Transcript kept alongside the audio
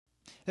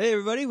Hey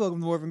everybody,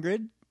 welcome to Morphin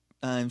Grid.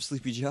 I'm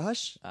Sleepy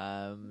Josh.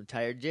 I'm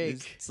Tired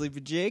Jake. It's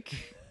Sleepy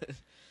Jake.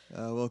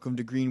 Welcome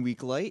to Green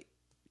Week Lite.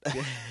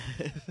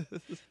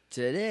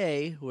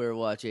 Today we're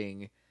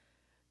watching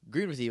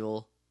Green with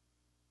Evil,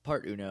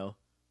 Part Uno,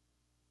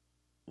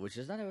 which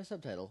does not have a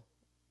subtitle,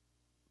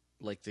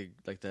 like the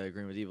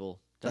Green with Evil.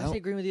 Did I say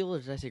Green with Evil or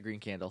did I say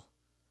Green Candle?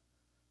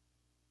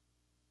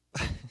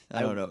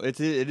 I don't know. It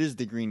is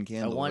the Green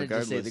Candle. I wanted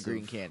to say the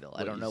Green Candle.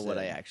 I don't know what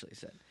I actually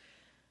said.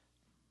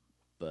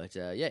 But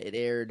yeah, it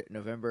aired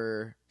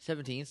November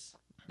 17th,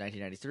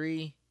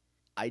 1993.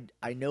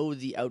 I know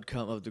the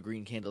outcome of the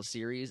Green Candle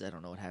series. I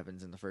don't know what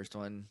happens in the first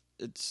one.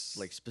 It's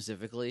like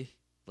specifically.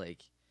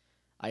 Like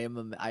I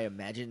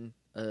imagine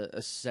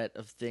a set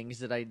of things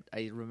that I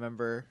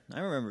remember.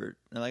 I remember,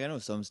 like, I know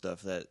some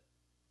stuff that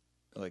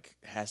like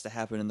has to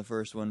happen in the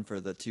first one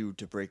for the two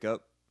to break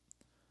up,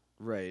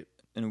 right?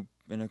 In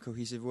a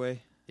cohesive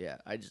way. Yeah,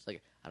 I don't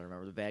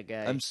remember the bad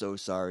guy. I'm so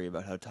sorry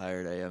about how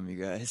tired I am, you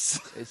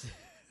guys.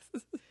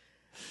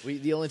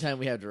 The only time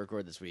we have to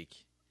record this week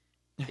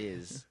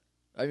is,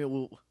 I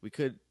mean, we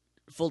could,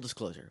 full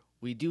disclosure,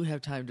 we do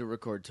have time to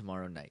record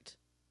tomorrow night,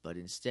 but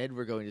instead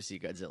we're going to see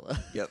Godzilla.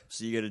 Yep.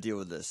 So you got to deal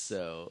with this.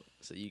 So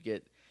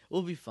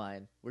we'll be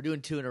fine. We're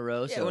doing 2 in a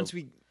row. Yeah. So once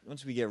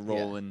we get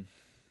rolling, yeah.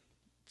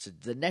 So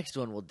the next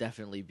one will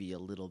definitely be a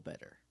little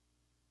better.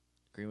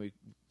 Green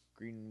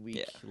Week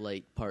yeah.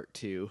 Lite Part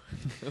 2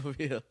 will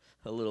be a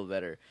little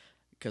better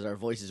because our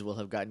voices will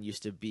have gotten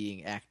used to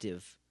being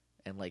active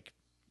and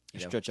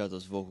stretch out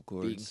those vocal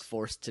cords. Being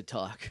forced to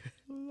talk.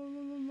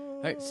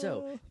 All right,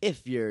 so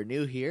if you're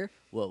new here,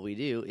 what we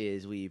do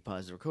is we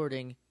pause the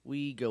recording,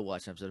 we go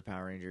watch an episode of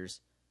Power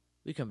Rangers,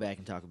 we come back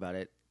and talk about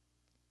it.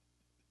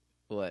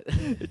 What?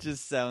 It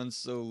just sounds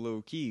so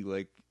low-key,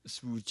 like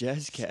Smooth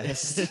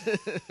Jazzcast.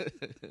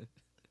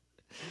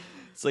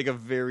 It's like a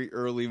very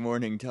early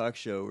morning talk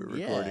show we're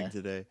recording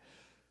today.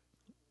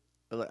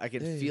 I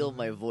can feel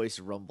my voice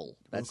rumble.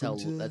 That's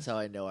how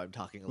I know I'm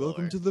talking lower.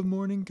 Welcome to the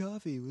morning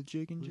coffee with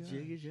Jake and Josh.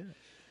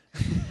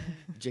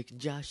 Jake and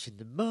Josh in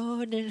the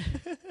morning.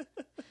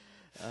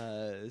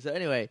 So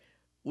anyway,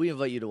 we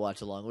invite you to watch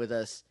along with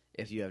us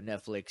if you have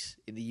Netflix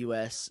in the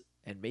U.S.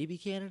 and maybe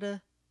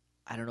Canada.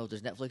 I don't know if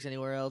there's Netflix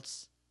anywhere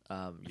else.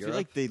 I feel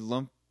like they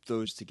lump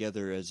those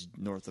together as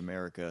North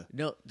America.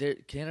 No,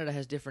 Canada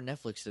has different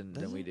Netflix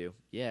than we do.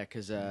 Yeah,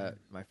 because my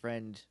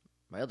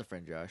other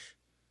friend Josh,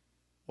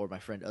 or my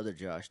friend other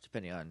Josh,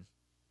 depending on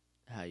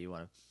how you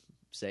want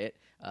to say it,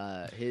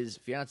 his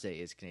fiance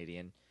is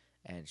Canadian,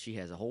 and she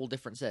has a whole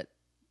different set.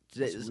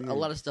 There's a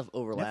lot of stuff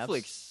overlaps.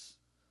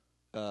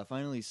 Netflix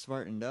finally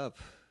smartened up.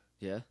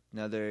 Yeah.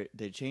 Now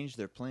they changed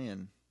their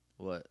plan.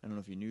 What? I don't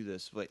know if you knew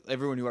this. Like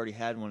everyone who already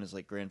had one is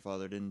like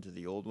grandfathered into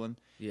the old one.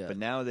 Yeah. But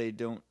now they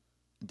don't.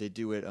 They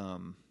do it.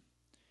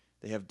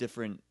 They have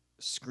different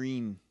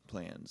screen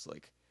plans.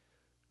 Like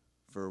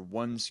for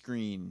one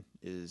screen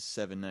is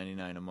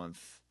 $7.99 a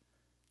month,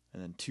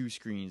 and then 2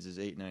 screens is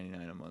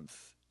 $8.99 a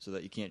month. So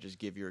that you can't just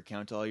give your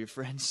account to all your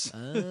friends.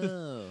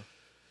 Oh.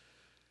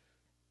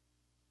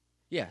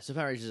 Yeah, so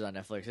Power Rangers is on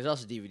Netflix. There's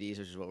also DVDs,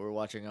 which is what we're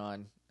watching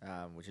on,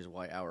 which is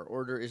why our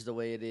order is the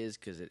way it is,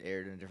 because it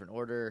aired in a different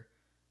order.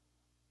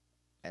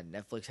 And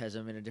Netflix has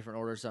them in a different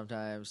order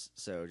sometimes.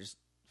 So just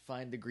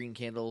find the Green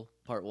Candle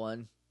Part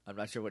 1. I'm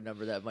not sure what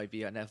number that might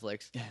be on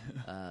Netflix. You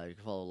can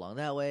follow along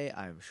that way.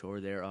 I'm sure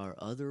there are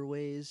other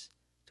ways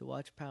to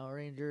watch Power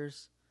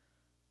Rangers,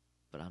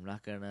 but I'm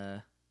not going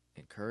to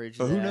encourage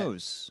that. But who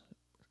knows?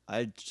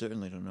 I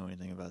certainly don't know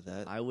anything about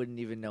that. I wouldn't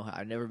even know how.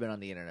 I've never been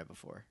on the internet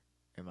before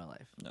in my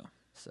life. No.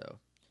 So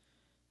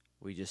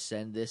we just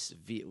send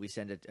we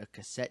send a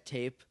cassette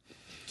tape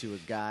to a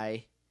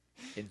guy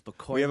in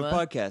Pacoima. We have a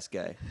podcast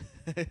guy.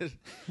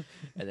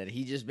 And then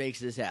he just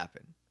makes this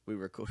happen. We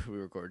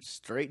record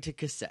straight to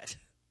cassette.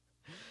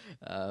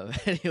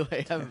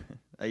 Anyway,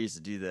 I used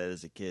to do that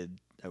as a kid.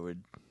 I was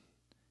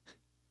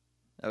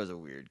a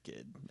weird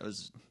kid.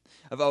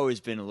 I've always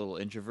been a little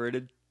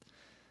introverted.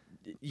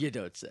 You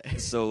don't say.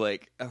 So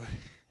like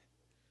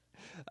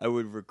I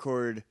would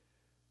record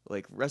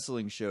like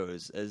wrestling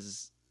shows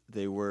as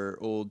they were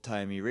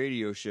old-timey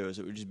radio shows.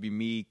 It would just be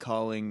me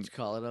calling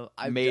them.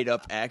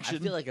 Made-up action. I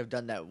feel like I've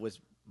done that with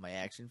my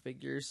action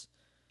figures.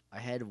 I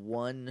had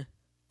one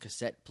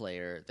cassette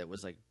player that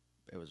was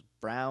it was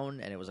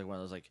brown, and it was like one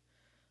of those like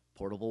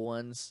portable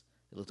ones.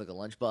 It looked like a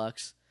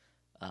lunchbox,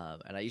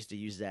 and I used to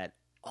use that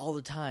all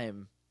the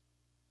time.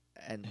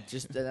 And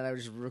then I would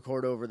just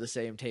record over the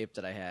same tape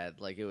that I had.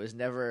 Like it was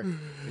never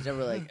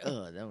like,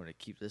 oh, I'm going to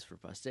keep this for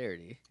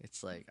posterity.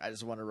 It's like I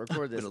just want to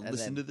record this and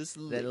listen to this,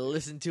 then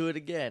listen to it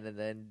again, and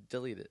then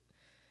delete it.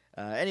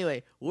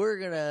 Anyway, we're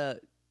gonna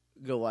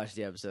go watch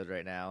the episode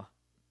right now.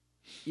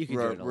 You can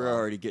do it along. We're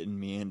already getting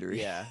meandering.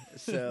 Yeah.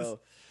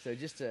 So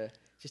just to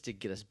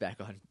get us back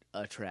on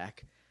a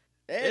track,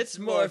 it's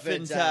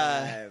Morphin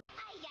time.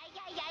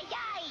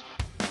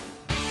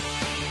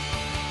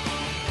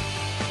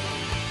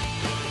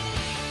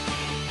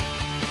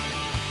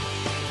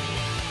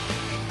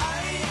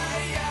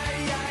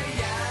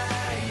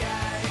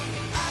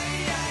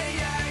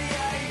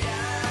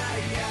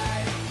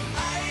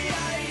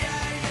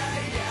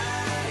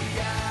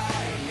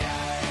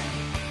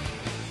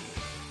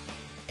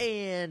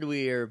 And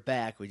we're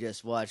back. We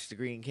just watched The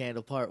Green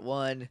Candle Part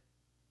 1.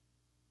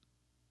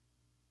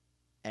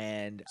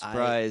 And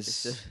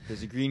Surprise!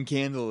 There's a green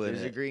candle in it.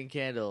 There's a green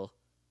candle.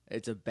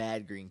 It's a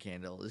bad green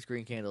candle. This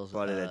green candle's...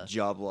 Bought it at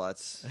Job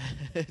Lots.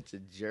 It's a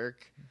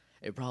jerk.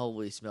 It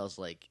probably smells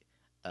like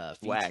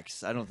feet.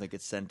 Wax. I don't think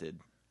it's scented.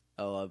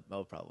 Oh,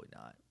 probably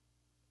not.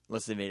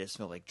 Unless they made it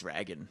smell like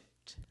dragon.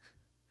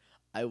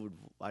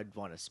 I'd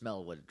want to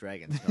smell what a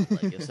dragon smelled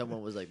like. If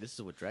someone was like, "This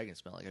is what dragons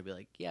smell like," I'd be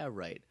like, "Yeah,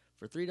 right."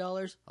 For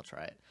 $3, I'll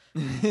try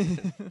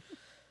it.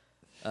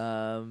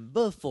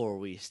 Before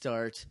we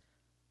start,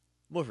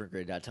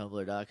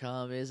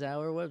 morphingrid.tumblr.com is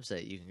our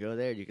website. You can go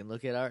there. You can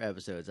look at our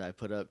episodes. I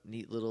put up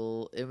neat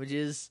little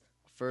images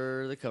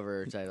for the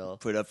cover title.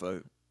 Put up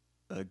a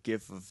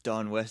gif of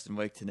Don West and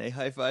Mike Tenay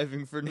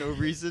high-fiving for no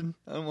reason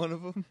on one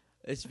of them.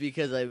 It's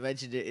because I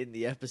mentioned it in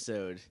the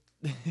episode,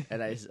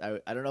 and I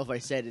don't know if I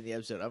said in the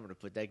episode, I'm going to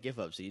put that gif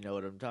up so you know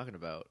what I'm talking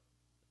about.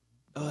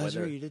 Oh, that's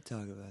right, you did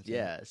talk about that.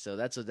 Yeah, so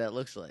that's what that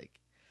looks like.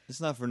 It's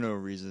not for no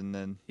reason,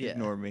 then. Yeah.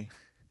 Ignore me.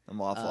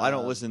 I'm awful. I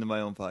don't listen to my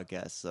own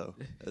podcast, so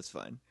that's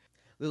fine.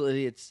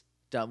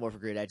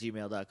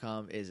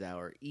 littleidiots.morphingrid@gmail.com is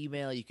our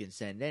email. You can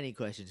send any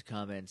questions,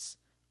 comments,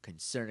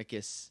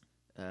 concernicus,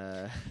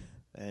 and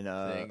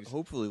things.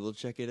 Hopefully we'll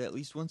check it at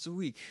least once a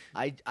week.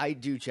 I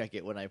do check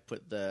it when I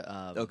put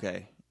the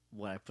okay.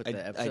 When I put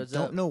the episodes I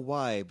don't know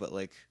why, but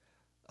like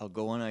I'll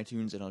go on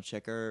iTunes and I'll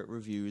check our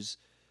reviews,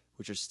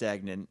 which are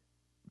stagnant.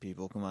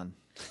 People, come on.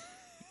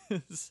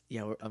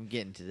 Yeah, I'm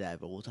getting to that,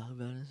 but we'll talk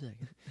about it in a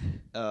second.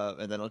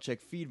 And then I'll check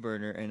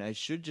FeedBurner, and I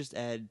should just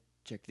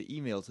check the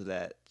email to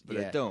that, but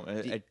Yeah. I don't.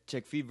 I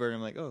check FeedBurner,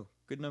 I'm like, oh,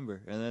 good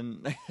number,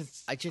 and then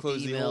I check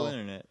close the email. whole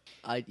internet.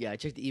 I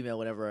check the email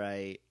whenever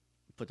I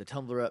put the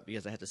Tumblr up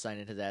because I have to sign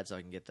into that so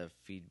I can get the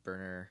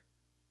FeedBurner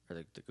or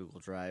the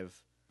Google Drive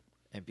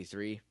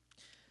MP3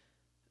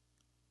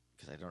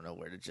 because I don't know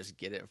where to just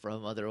get it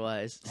from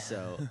otherwise.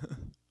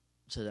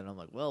 So then I'm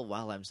like, well,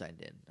 while I'm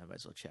signed in, I might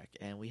as well check.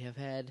 And we have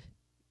had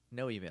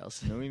no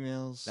emails. No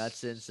emails. Not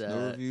since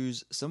no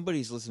reviews.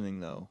 Somebody's listening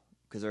though,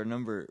 because our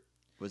number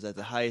was at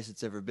the highest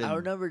it's ever been.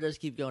 Our number does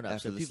keep going up,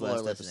 so people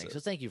are listening. Episode. So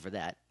thank you for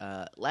that.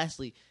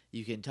 Lastly,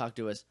 you can talk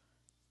to us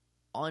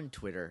on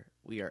Twitter.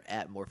 We are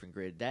at Morphin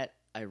Grid. That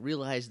I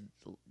realized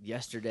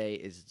yesterday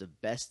is the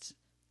best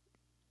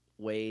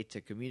way to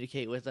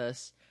communicate with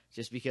us,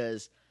 just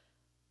because.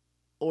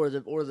 Or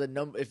the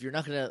number. If you're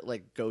not gonna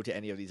like go to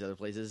any of these other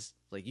places,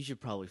 like you should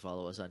probably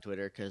follow us on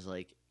Twitter because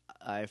like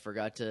I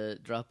forgot to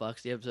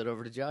Dropbox the episode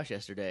over to Josh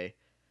yesterday,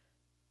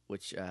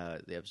 which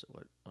the episode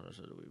what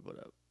episode did we put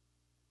up?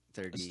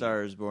 30. A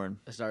Star is Born.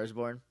 A Star is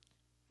Born.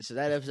 So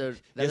that episode.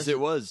 It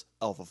was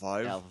Alpha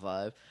 5. Alpha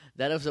 5.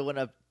 That episode went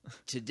up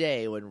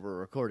today when we're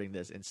recording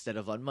this instead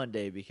of on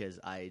Monday because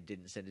I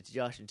didn't send it to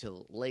Josh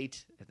until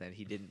late, and then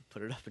he didn't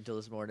put it up until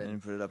this morning. I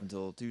didn't put it up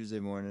until Tuesday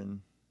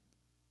morning.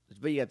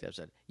 But you got the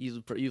episode.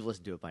 You've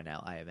listened to it by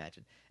now, I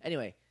imagine.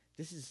 Anyway,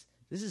 this is.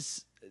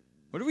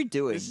 What are we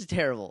doing? This is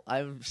terrible.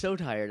 I'm so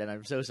tired, and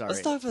I'm so sorry.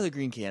 Let's talk about the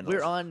green candles.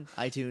 We're on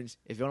iTunes.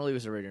 If you want to leave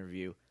us a rating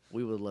review,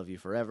 we would love you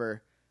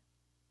forever.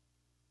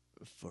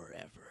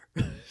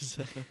 Forever.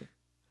 So,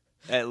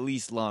 at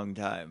least long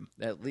time.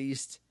 at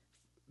least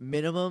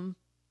minimum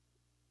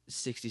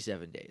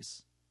 67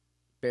 days.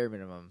 Bare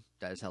minimum.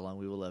 That is how long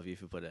we will love you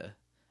if you put a...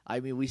 I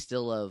mean, we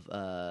still love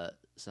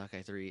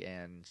Sockeye 3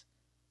 and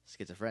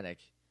Schizophrenic.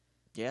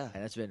 Yeah.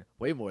 And that's been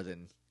way more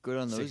than... Good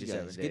on those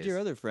 67 guys. days. Get your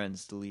other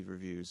friends to leave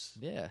reviews.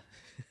 Yeah.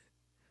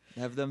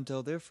 Have them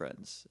tell their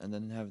friends, and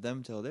then have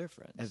them tell their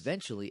friends.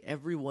 Eventually,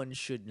 everyone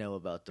should know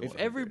about the If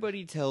 100.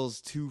 everybody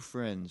tells 2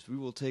 friends, we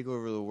will take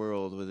over the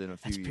world within a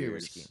few That's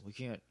pyramid years. scheme. We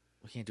can't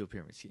do a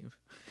pyramid scheme.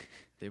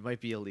 They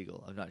might be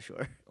illegal. I'm not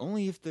sure.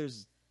 Only if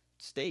there's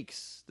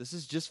stakes. This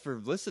is just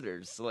for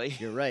listeners. Like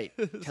You're right.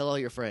 Tell all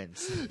your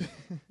friends.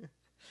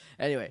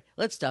 Anyway,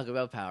 let's talk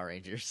about Power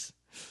Rangers.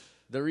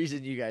 The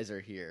reason you guys are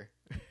here.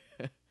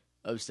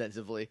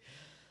 Ostensibly.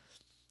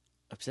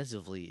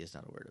 Ostensibly is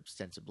not a word.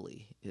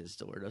 Ostensibly is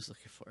the word I was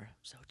looking for. I'm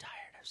so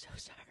tired. I'm so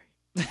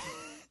sorry.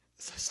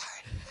 So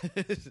sorry.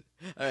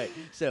 All right.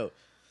 So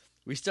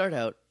we start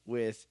out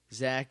with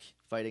Zach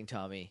fighting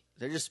Tommy.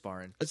 They're just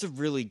sparring. That's a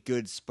really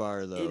good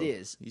spar, though. It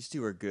is. These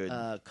two are good.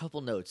 A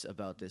couple notes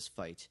about this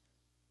fight.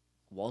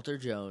 Walter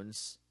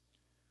Jones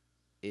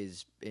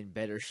is in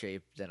better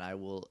shape than I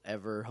will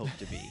ever hope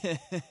to be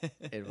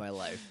in my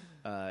life.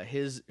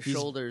 His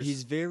shoulders.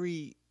 He's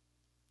very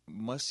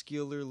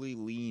muscularly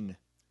lean.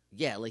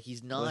 Yeah, like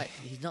he's not like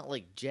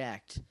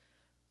jacked,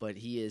 but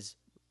he is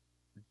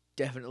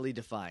definitely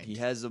defined. He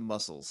has the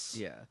muscles.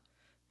 Yeah.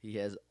 He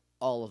has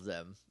all of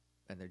them,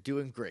 and they're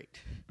doing great.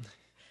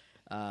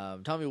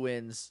 Tommy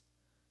wins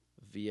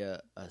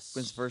via a...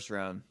 Wins first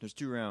round. There's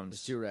 2 rounds.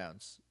 There's 2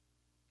 rounds.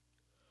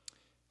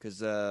 Because,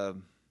 they're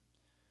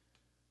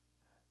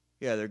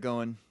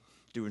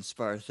doing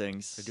spar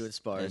things. They're doing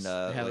spars. And,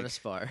 they're having a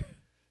spar.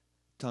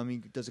 Tommy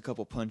does a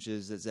couple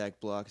punches that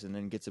Zach blocks and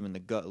then gets him in the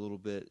gut a little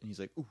bit. And he's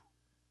like, ooh.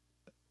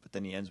 But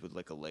then he ends with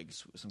like a leg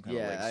sweep, some kind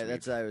of leg sweep.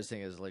 That's what I was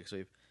thinking as a leg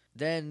sweep.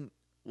 Then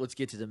let's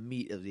get to the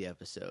meat of the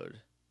episode.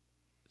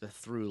 The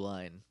through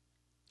line.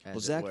 as Well,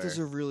 it Zach were. does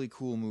a really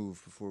cool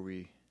move before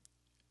we.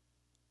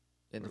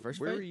 In the first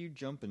Where fight? are you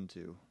jumping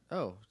to?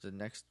 Oh, the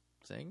next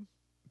thing?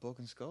 Bulk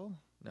and Skull?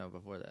 No,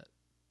 before that.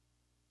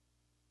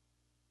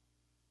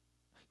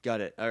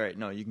 Got it. All right.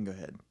 No, you can go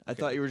ahead. I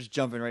thought you were just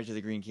jumping right to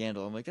the green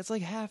candle. I'm like, that's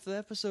like half the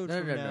episode No,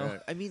 from no, now. no.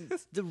 I mean,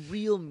 the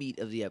real meat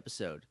of the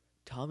episode.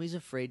 Tommy's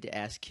afraid to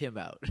ask him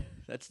out.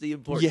 That's the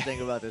important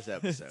thing about this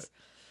episode.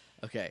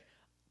 Okay.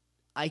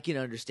 I can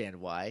understand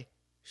why.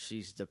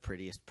 She's the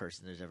prettiest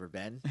person there's ever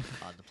been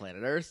on the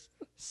planet Earth.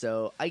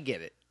 So I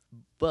get it.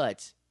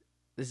 But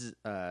this is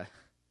I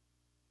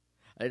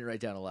didn't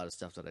write down a lot of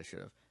stuff that I should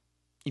have.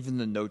 Even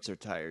the notes are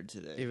tired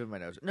today. Even my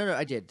notes. No,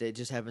 I did. It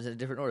just happens in a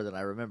different order than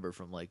I remember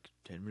from like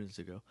 10 minutes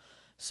ago.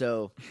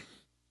 So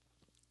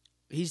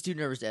he's too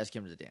nervous to ask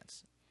him to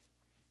dance.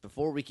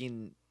 Before we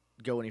can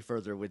go any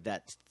further with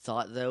that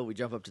thought, though, we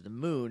jump up to the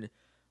moon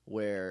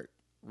where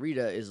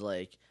Rita is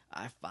like,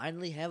 I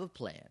finally have a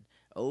plan.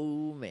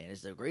 Oh, man,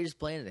 it's the greatest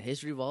plan in the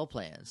history of all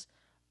plans.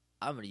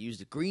 I'm going to use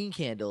the green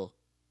candle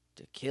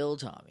to kill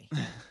Tommy.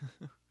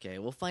 Okay,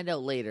 we'll find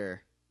out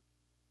later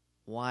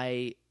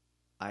why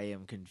I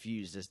am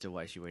confused as to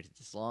why she waited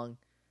this long.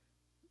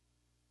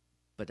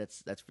 But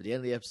that's for the end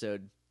of the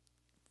episode.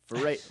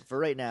 For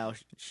right now,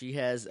 she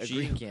has a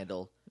green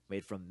candle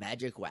made from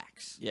magic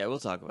wax. Yeah, we'll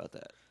talk about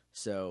that.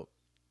 So,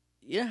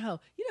 you know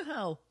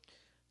how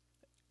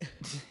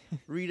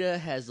Rita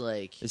has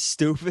like It's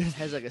stupid.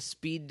 a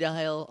speed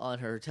dial on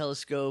her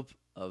telescope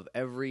of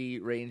every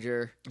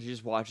ranger. She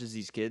just watches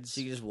these kids.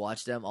 She can just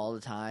watch them all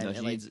the time, No,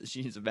 and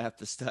she needs a map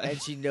this time.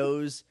 and she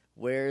knows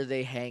where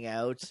they hang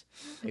out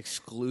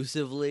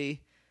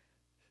exclusively.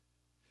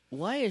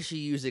 Why is she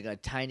using a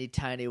tiny,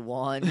 tiny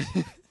wand?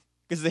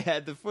 Because they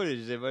had the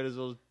footage. They might as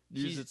well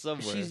use it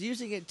somewhere. She's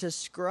using it to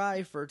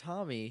scry for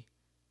Tommy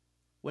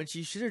when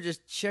she should have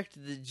just checked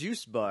the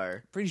juice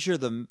bar. Pretty sure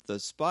the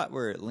spot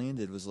where it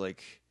landed was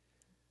like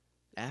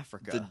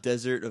Africa. the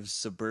desert of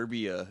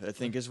suburbia, I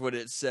think is what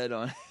it said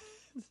on.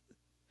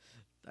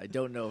 I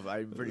don't know if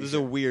I'm It pretty was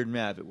sure. a weird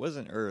map. It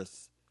wasn't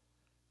Earth.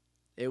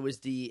 It was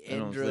the I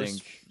don't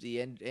think.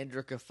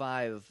 Andrika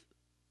 5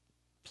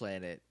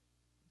 planet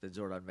that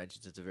Zordon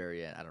mentions at the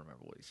very end. I don't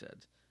remember what he said.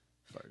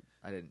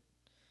 I didn't.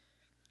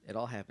 It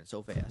all happened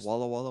so fast.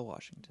 Walla Walla,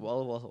 Washington.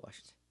 Walla Walla,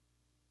 Washington.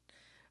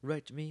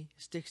 Write to me,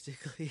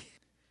 stickly.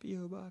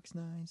 P.O. Box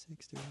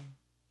 963.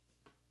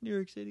 New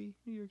York City,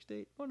 New York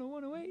State,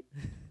 10108.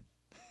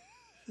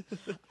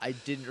 I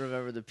didn't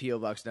remember the P.O.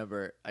 Box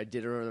number. I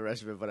did remember the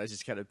rest of it, but I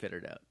just kind of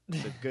pittered out.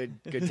 So good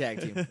tag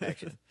team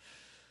action.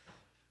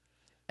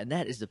 And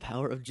that is the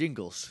power of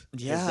jingles.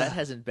 'Cause Yeah. that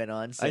hasn't been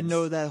on since. I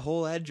know that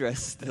whole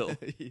address still.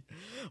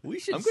 We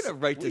should. I'm gonna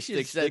write we to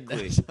should Stick send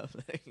them Stickly.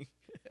 something.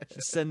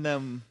 Send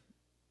them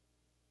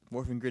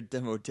Morphin Grid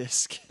demo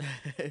disc.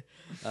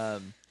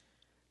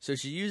 So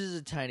she uses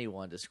a tiny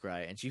wand to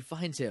scry, and she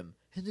finds him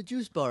in the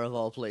juice bar of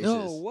all places.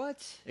 No,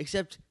 what?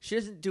 Except she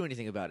doesn't do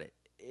anything about it,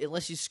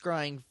 unless she's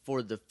scrying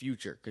for the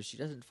future, because she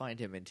doesn't find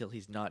him until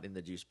he's not in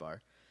the juice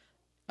bar.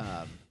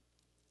 I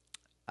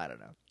don't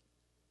know.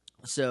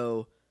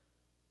 So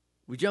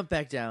we jump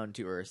back down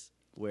to Earth,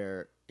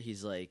 where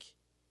he's like,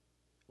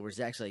 where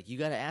Zach's like, you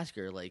got to ask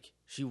her. Like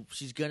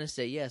she's gonna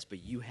say yes, but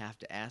you have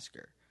to ask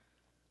her.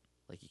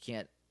 Like you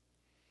can't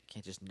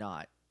just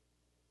not.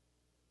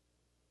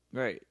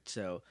 Right.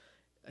 So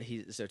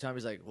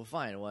Tommy's like, well,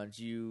 fine. Why don't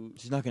you?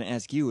 She's not going to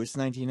ask you. It's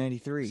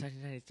 1993. It's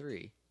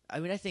 1993. I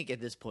mean, I think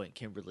at this point,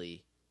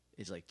 Kimberly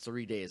is like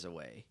 3 days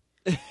away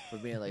from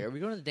being like, are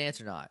we going to the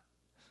dance or not?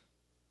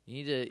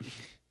 You need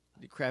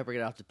to crap or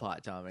get off the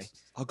pot, Tommy.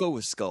 I'll go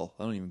with Skull.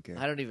 I don't even care.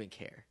 I don't even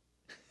care.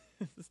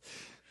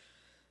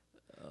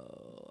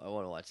 Oh, I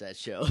want to watch that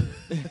show.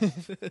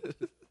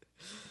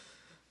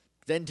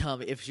 Then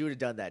Tommy, if she would have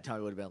done that,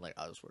 Tommy would have been like,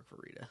 I'll just work for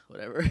Rita.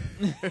 Whatever.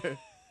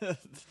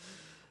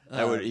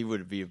 He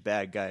would be a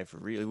bad guy for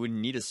real. He wouldn't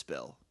need a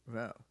spell.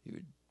 No.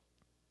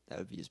 That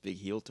would be his big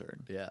heel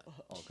turn. Yeah.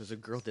 Oh, because a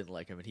girl didn't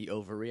like him and he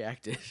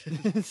overreacted.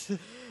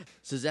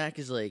 So Zach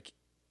is like,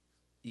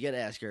 you got to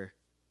ask her,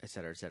 et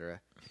cetera, et cetera.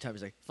 And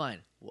Tommy's like, fine.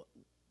 Well,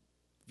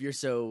 if you're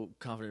so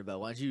confident about it,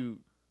 why don't you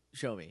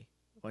show me?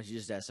 Why don't you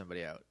just ask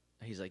somebody out?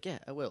 And he's like, yeah,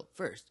 I will.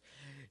 First,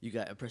 you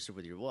got to impress her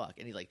with your walk.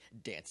 And he like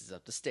dances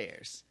up the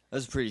stairs. That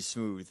was pretty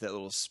smooth. That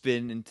little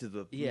spin into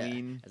the Yeah.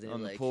 lean And then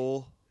on the like-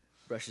 pole.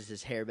 Brushes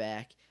his hair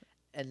back.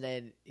 And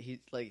then he's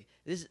like,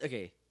 this is,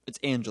 okay. It's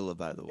Angela,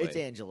 by the way. It's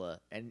Angela,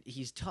 and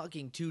he's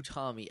talking to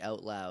Tommy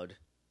out loud,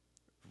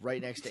 right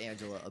next to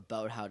Angela,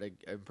 about how to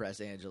impress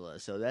Angela.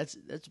 So that's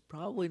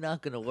probably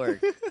not going to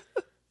work.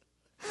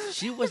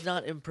 She was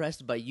not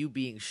impressed by you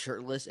being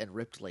shirtless and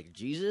ripped like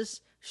Jesus.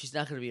 She's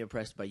not going to be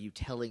impressed by you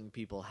telling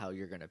people how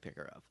you're going to pick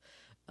her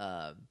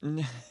up.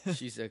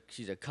 She's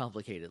a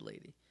complicated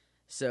lady.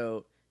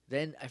 So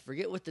then I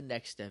forget what the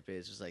next step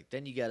is. It's like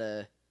then you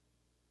gotta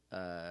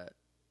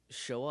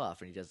show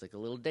off, and he does like a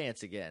little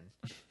dance again.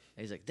 And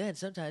he's like, then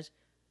sometimes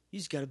you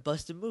just gotta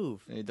bust a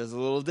move. And he does a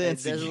little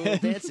dance And he does again. a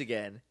little dance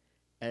again.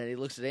 And he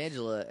looks at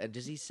Angela, and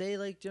does he say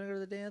like, "Do you want to go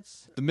to the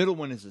dance?" The middle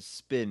one is a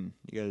spin.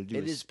 You got to do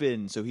It a is-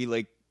 spin. So he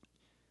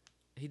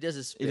He does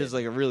a spin. He does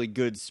like a really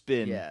good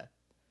spin. Yeah.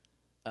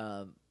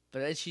 But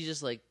then she's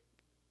just like,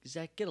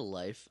 Zach, get a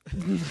life.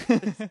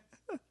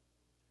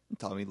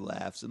 Tommy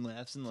laughs and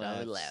laughs and laughs.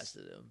 Tommy laughs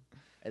at him.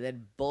 And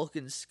then Bulk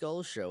and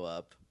Skull show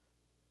up.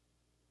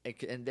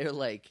 And they're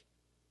like,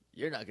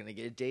 you're not going to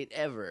get a date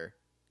ever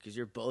because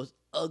you're both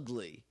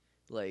ugly.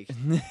 Like,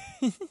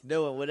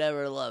 no one would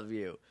ever love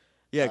you.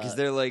 Yeah, because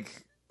they're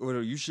like, "What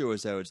do you show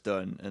us how it's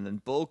done?" And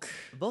then Bulk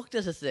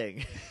does a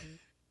thing.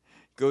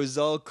 Goes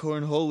all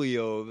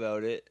cornholio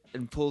about it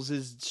and pulls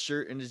his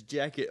shirt and his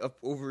jacket up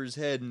over his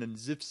head and then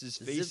zips his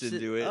face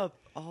into it.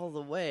 Up all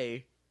the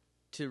way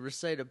to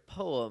recite a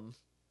poem,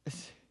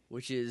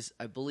 which is,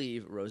 I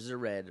believe, roses are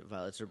red,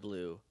 violets are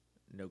blue.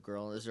 No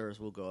girl on this earth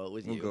will go out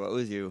with you. We'll go out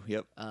with you,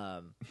 yep.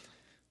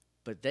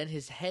 But then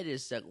his head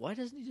is stuck. Why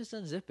doesn't he just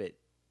unzip it?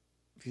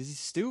 Because he's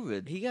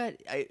stupid. He got,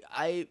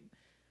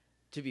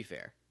 to be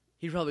fair,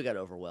 he probably got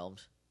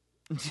overwhelmed.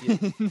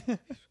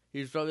 He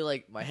was probably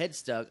like, my head's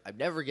stuck, I'm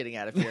never getting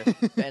out of here.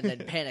 And then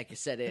panic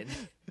set in.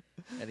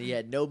 And he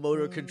had no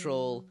motor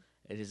control,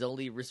 and his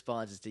only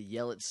response is to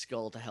yell at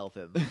Skull to help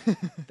him.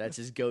 That's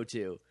his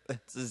go-to.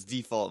 That's his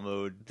default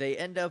mode. They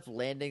end up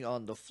landing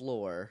on the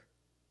floor,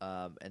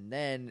 and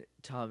then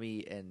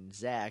Tommy and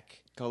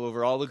Zach call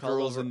over all the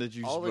girls in the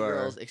juice bar. All the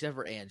girls, except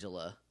for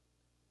Angela.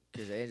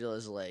 Because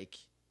Angela's like,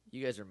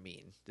 you guys are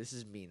mean. This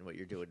is mean what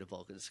you're doing to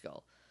Bulk and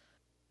Skull.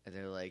 And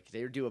they're like,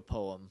 they do a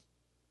poem,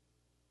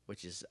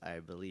 which is, I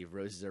believe,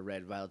 roses are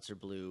red, violets are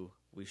blue.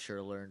 We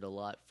sure learned a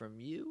lot from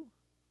you.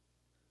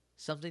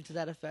 Something to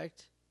that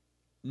effect.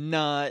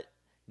 Not.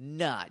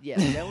 Yeah.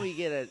 Then we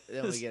get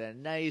a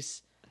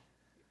nice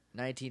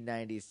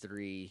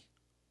 1993.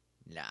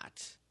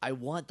 Not. I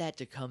want that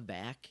to come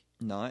back.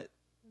 Not.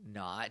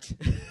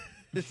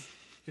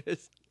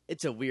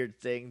 It's a weird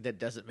thing that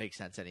doesn't make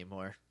sense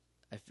anymore.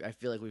 I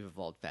feel like we've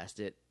evolved past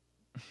it.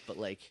 But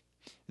like,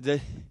 they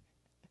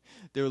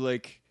were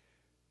like,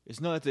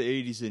 it's not the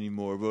 80s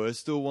anymore, but I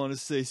still want to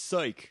say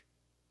psych.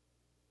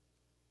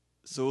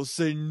 So we'll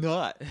say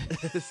not.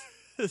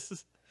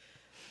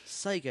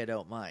 Psych, I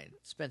don't mind.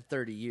 It's been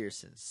 30 years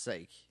since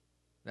Psych.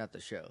 Not the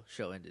show.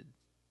 Show ended.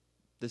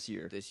 This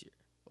year.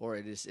 Or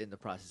it is in the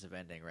process of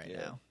ending right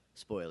now.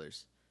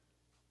 Spoilers.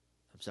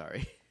 I'm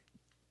sorry.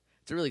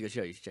 It's a really good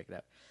show. You should check it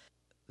out.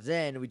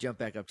 Then we jump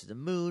back up to the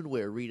moon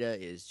where Rita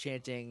is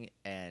chanting,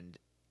 and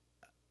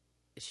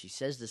she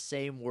says the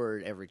same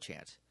word every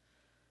chant.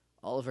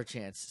 All of her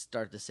chants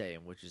start the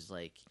same, which is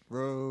like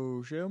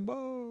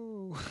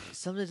Rochambeau.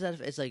 Something to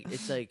that. It's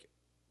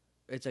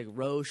like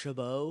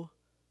Rochambeau.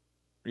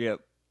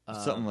 Yep,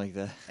 something like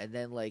that. And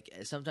then like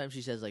sometimes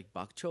she says like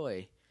bok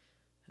choy,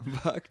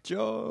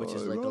 which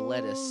is like a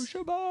lettuce.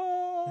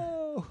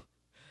 Rochambeau.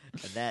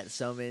 And that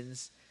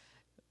summons.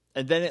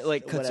 And then it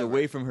like cuts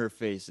away from her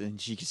face, and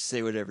she can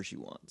say whatever she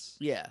wants.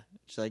 Yeah,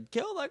 she's like,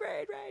 "Kill the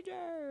Green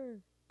Ranger."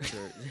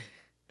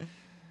 Sure.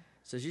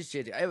 So she's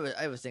chanting. I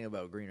have a thing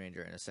about Green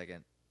Ranger in a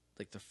second,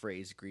 like the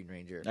phrase Green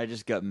Ranger. I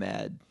just got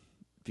mad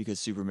because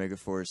Super Mega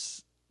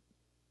Force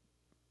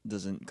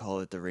doesn't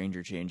call it the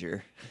Ranger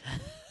Changer.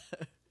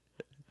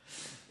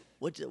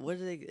 What do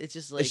they? It's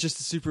just like it's just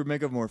a Super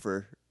Mega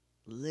Morpher.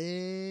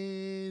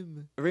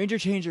 Lame. A Ranger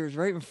Changer is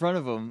right in front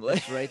of him.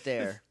 It's right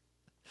there.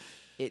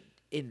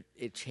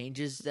 It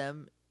changes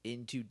them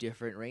into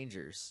different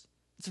Rangers.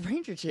 It's a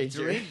Ranger Changer. It's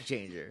a Ranger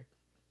Changer.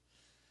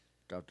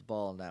 Dropped the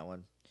ball on that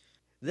one.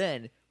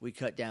 Then we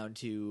cut down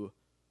to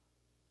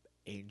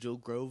Angel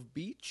Grove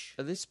Beach.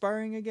 Are they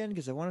sparring again?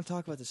 Because I want to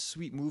talk about the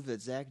sweet move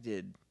that Zach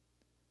did.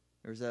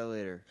 Or is that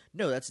later?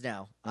 No, that's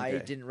now. Okay. I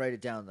didn't write it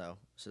down, though,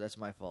 so that's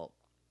my fault.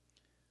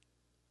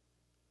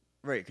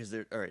 Right, because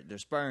they're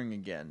sparring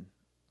again.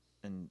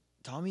 And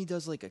Tommy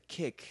does like a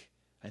kick.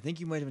 I think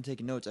you might have been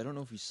taking notes. I don't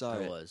know if you saw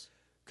it. I was.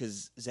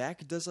 Because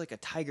Zach does like a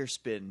tiger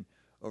spin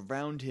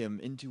around him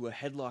into a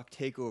headlock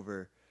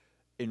takeover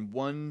in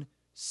one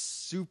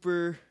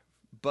super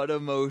butter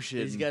motion.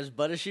 He's got his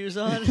butter shoes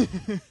on?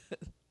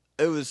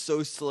 It was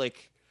so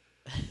slick.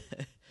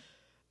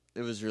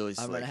 It was really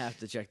slick. I'm going to have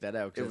to check that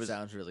out because it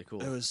sounds really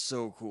cool. It was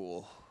so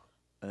cool.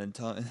 And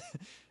then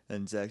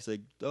and Zach's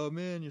like, "Oh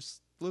man, you're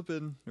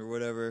slipping," or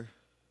whatever.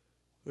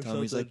 Or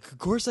Tommy's something. like, "Of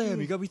course I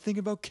am. You got to be thinking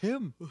about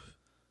Kim."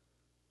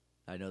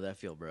 I know that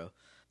feel, bro.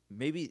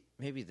 Maybe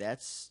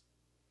that's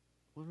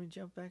when we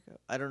jump back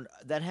up. I don't.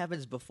 That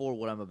happens before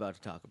what I'm about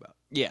to talk about.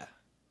 Yeah,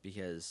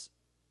 because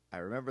I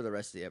remember the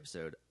rest of the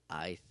episode.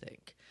 I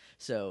think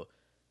so.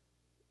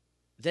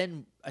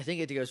 Then I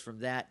think it goes from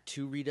that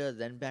to Rita,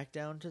 then back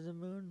down to the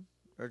moon,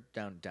 or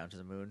down to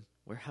the moon.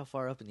 How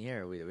far up in the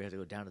air are we? We have to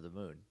go down to the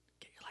moon.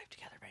 Get your life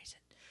together, Mason.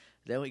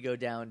 Then we go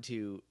down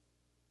to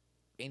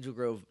Angel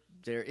Grove.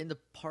 They're in the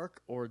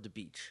park or the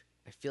beach.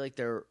 I feel like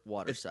they're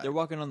waterside. They're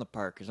walking on the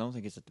park because I don't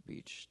think it's at the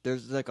beach.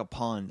 There's like a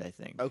pond, I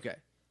think. Okay.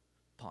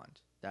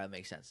 Pond. That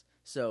makes sense.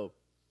 So,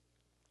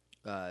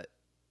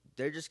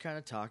 they're just kind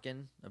of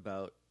talking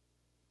about,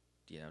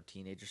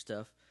 teenager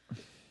stuff.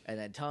 And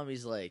then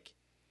Tommy's like,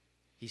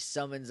 he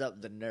summons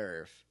up the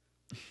nerve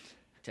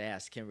to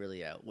ask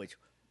Kimberly out, which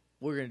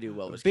we're going to do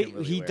what was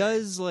Kimberly He wearing.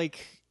 does,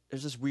 like,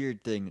 there's this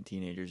weird thing that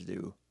teenagers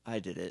do. I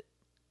did it.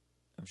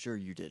 I'm sure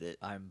you did it.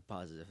 I'm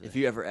positive. If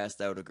you ever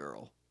asked out a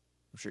girl,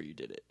 I'm sure you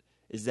did it.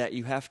 Is that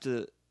you have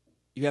to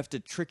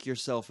trick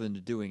yourself into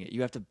doing it.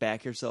 You have to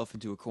back yourself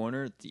into a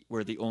corner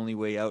where the only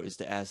way out is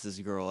to ask this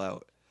girl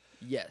out.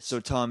 Yes. So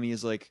Tommy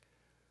is like,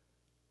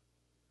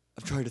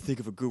 I'm trying to think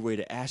of a good way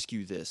to ask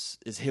you this.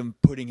 Is him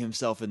putting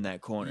himself in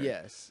that corner.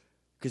 Yes.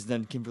 Because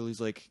then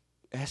Kimberly's like,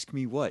 ask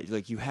me what?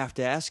 Like, you have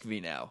to ask me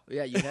now.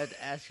 Yeah, you had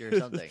to ask her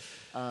something.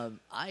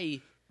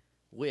 I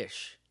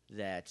wish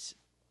that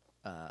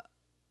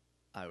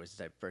I was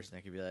the type of person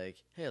that could be like,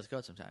 hey, let's go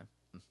out sometime.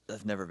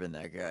 I've never been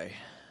that guy.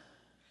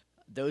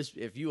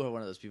 If you are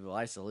one of those people,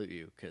 I salute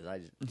you because I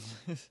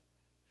just,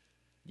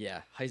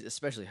 yeah,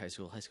 especially high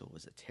school. High school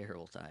was a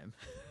terrible time.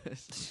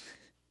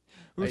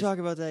 We were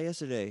talking about that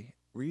yesterday.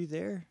 Were you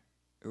there?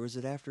 Or was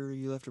it after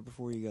you left or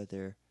before you got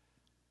there?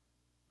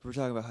 We were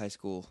talking about high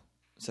school.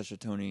 Such a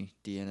Tony,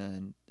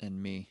 Deanna,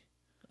 and me.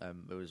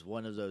 It was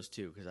one of those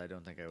two because I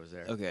don't think I was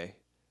there. Okay.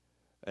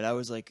 And I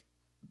was like,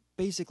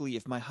 basically,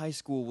 if my high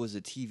school was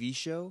a TV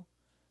show,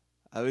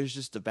 I was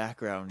just a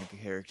background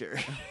character.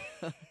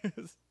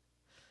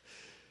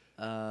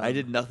 I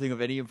did nothing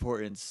of any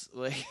importance.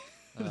 Like,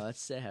 that's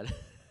sad.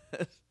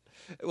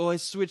 well, I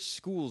switched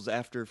schools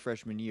after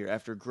freshman year,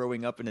 after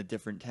growing up in a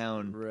different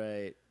town.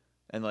 Right.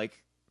 And,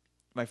 like,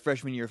 my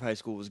freshman year of high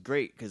school was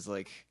great because,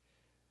 like,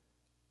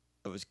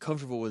 I was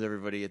comfortable with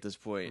everybody at this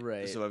point.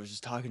 Right. So I was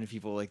just talking to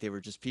people like they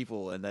were just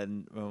people. And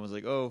then I was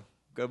like, oh,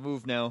 gotta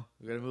move now.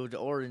 We gotta move to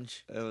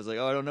Orange. I was like,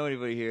 oh, I don't know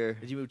anybody here.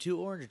 Did you move to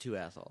Orange or to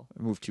Athol?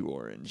 I moved to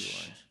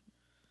Orange.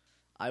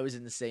 I was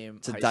in the same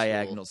It's a high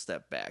diagonal school.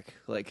 step back.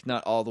 Like,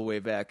 not all the way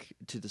back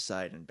to the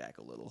side and back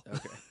a little.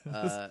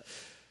 Okay.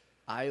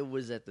 I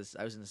was in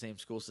the same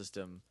school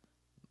system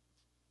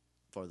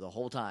for the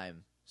whole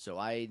time. So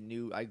I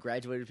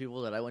graduated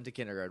people that I went to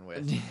kindergarten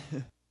with.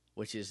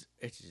 Which is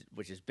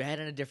bad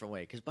in a different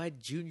way because by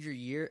junior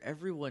year,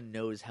 everyone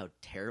knows how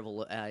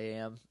terrible I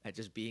am at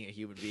just being a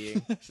human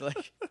being.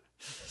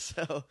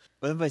 So.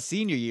 But then by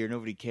senior year,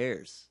 nobody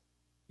cares.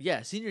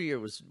 Yeah, senior year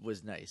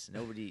was nice.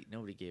 Nobody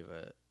gave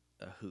a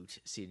hoot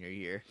senior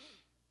year.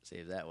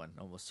 Save that one.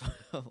 Almost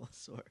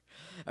sore.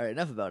 All right,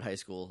 enough about high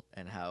school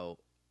and how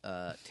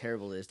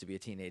terrible it is to be a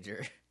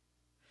teenager,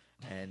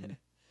 and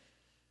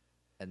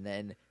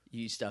then.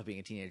 You stop being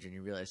a teenager and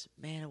you realize,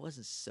 man, it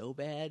wasn't so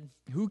bad.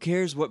 Who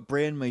cares what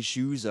brand my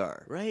shoes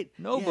are? Right?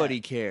 Nobody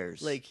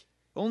cares. Like,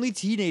 only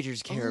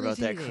teenagers care about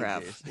that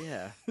crap.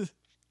 Yeah. If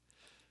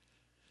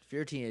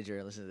you're a teenager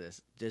and listen to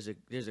this, there's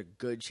a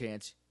good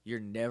chance you're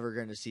never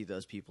going to see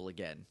those people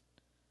again.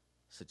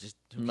 So just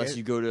unless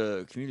you go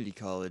to community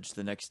college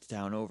the next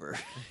town over,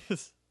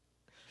 because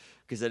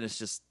then it's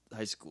just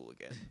high school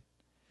again.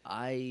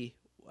 I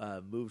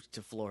moved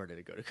to Florida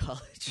to go to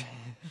college.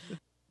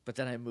 But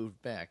then I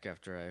moved back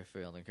after I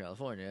failed in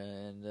California,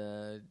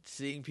 and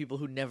seeing people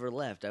who never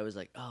left, I was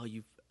like, "Oh,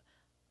 you."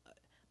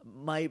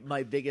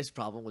 My biggest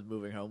problem with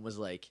moving home was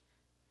like,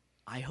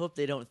 I hope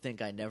they don't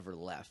think I never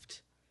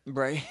left.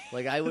 Right.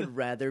 Like, I would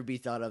rather be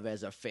thought of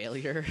as a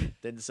failure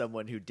than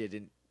someone who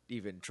didn't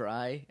even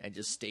try and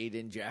just stayed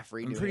in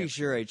Jaffrey. I'm pretty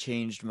sure I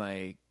changed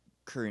my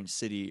current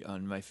city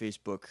on my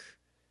Facebook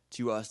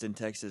to Austin,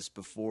 Texas,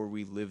 before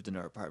we lived in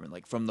our apartment,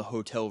 like from the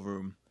hotel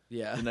room.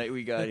 Yeah. The night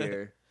we got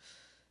here.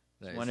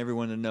 Nice. I want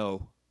everyone to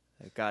know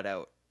I got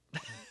out.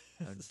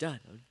 I'm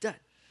done.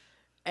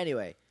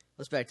 Anyway,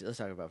 let's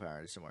talk about Power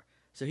Rangers some more.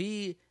 So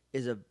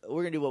we're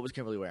gonna do what was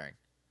Kimberly wearing.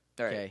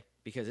 All right. Okay,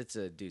 because it's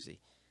a doozy.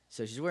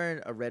 So she's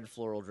wearing a red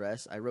floral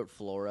dress. I wrote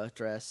flora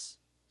dress.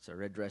 It's a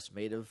red dress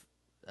made of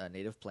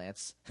native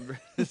plants.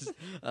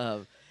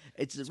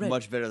 It's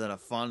much better than a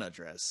fauna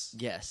dress.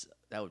 Yes,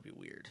 that would be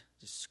weird.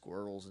 Just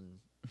squirrels and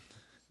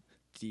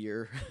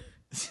deer.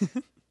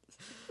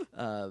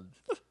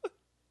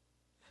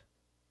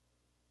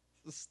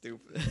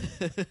 Stupid.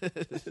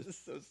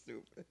 So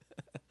stupid.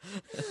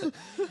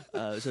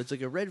 So it's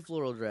like a red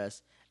floral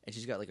dress, and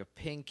she's got like a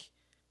pink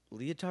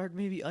leotard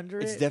maybe under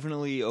it. It's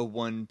definitely a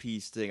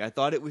one-piece thing. I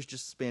thought it was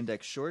just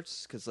spandex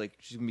shorts because like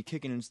she's gonna be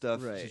kicking and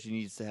stuff, Right. so she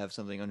needs to have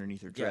something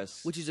underneath her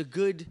dress. Which is a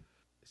good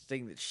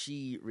thing that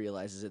she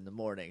realizes in the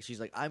morning.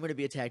 She's like, I'm going to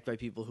be attacked by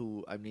people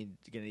who I'm going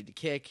to need to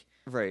kick.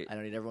 Right. I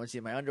don't need everyone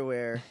seeing my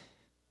underwear.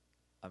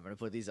 I'm going to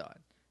put these on.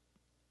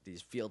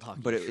 These field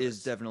hockey But it shorts.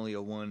 is definitely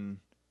a one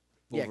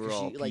Yeah,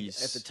 overall because like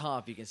piece. at the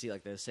top you can see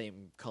like the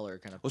same color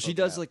kind of. Well, she poke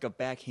does out. like a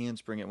back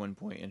handspring at one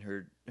point, and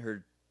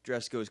her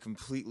dress goes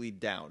completely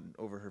down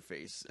over her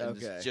face. And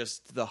Okay. it's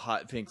just the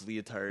hot pink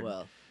leotard.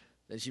 Well,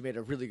 then she made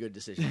a really good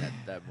decision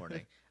that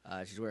morning.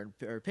 She's wearing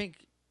her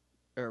pink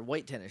or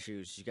white tennis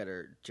shoes. She's got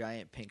her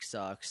giant pink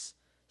socks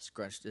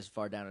scrunched as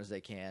far down as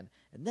they can,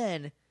 and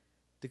then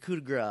the coup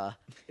de grace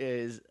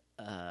is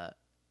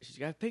she's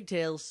got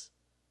pigtails.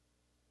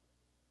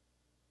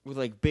 with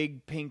like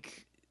big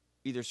pink,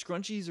 either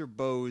scrunchies or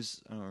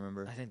bows. I don't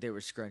remember. I think they were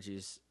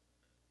scrunchies.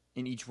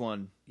 In each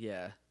one.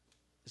 Yeah,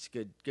 it's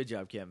good. Good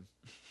job, Kim.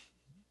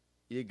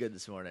 You did good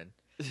this morning.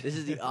 This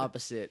is the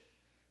opposite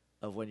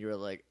of when you were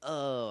like,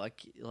 "Oh,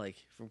 like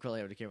from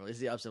curling up to Kimberly." This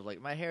is the opposite of like,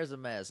 "My hair's a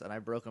mess and I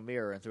broke a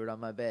mirror and threw it on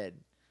my bed."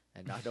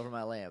 and knocked over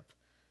my lamp.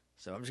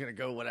 So I'm just going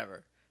to go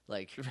whatever.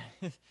 Like,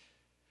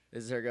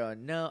 this is her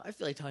going, no, I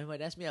feel like Tommy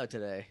might ask me out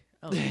today.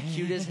 Oh,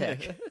 cute as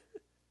heck.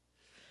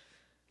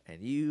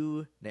 And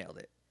you nailed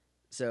it.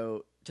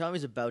 So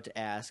Tommy's about to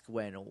ask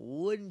when,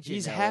 wouldn't you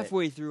He's know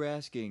halfway through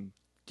asking,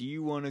 do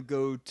you want to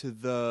go to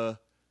the...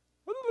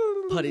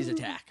 Putty's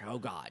attack. Oh,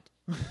 God.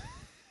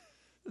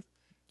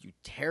 You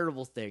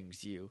terrible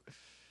things, you.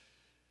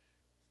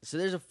 So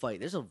there's a fight.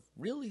 There's a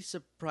really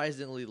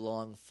surprisingly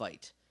long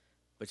fight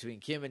between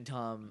Kim and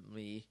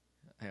Tommy.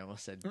 I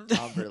almost said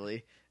Tom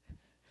Burley.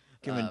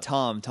 Kim and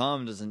Tom.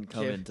 Tom doesn't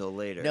come until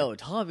later. No,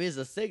 Tom is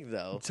a thing,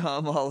 though.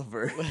 Tom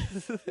Oliver.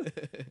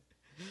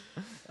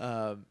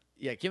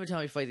 Yeah, Kim and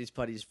Tommy fight these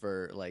putties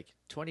for like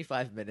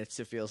 25 minutes.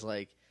 It feels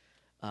like,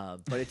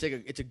 but it's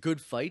like it's a good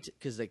fight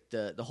because like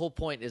the whole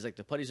point is like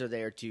the putties are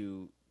there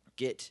to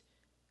get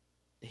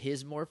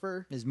his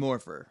morpher,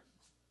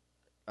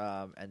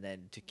 and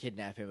then to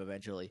kidnap him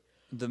eventually.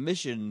 The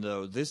mission,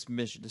 though, this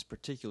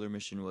particular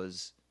mission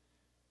was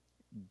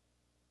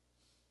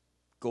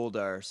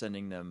Goldar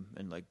sending them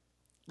and like,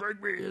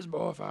 bring me his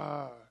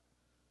morpher.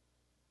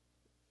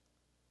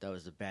 That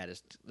was the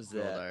baddest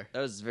Goldar. That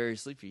was very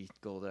sleepy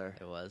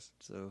Goldar. It was.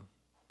 So,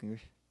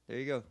 there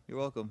you go. You're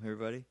welcome,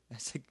 everybody. I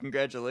said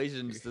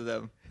congratulations to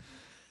them.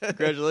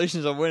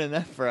 Congratulations on winning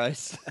that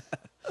prize.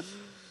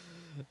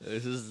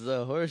 This is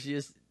the horse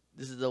this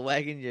is the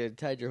wagon you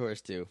tied your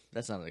horse to.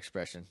 That's not an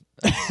expression.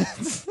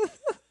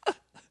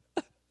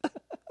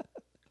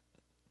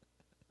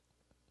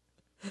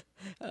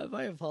 Have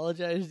I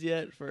apologized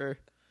yet for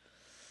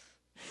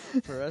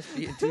us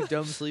being two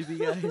dumb sleepy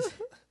guys?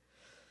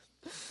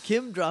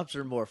 Kim drops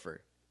her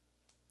morpher.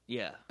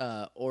 Yeah.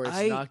 Or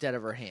it's knocked out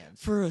of her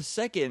hands. For a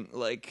second,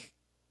 like,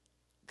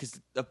 because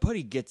the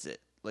putty gets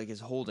it, like, is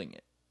holding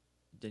it.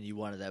 Then you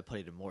wanted that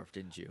putty to morph,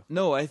 didn't you?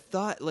 No, I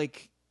thought,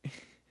 like,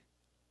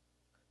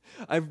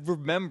 I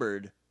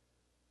remembered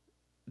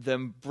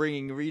them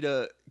bringing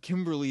Rita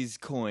Kimberly's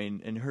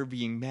coin and her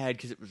being mad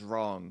because it was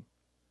wrong.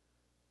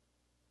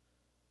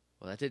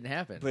 Well, that didn't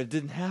happen. But it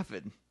didn't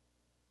happen.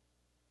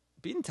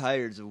 Being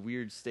tired is a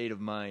weird state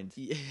of mind.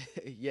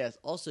 Yes.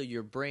 Also,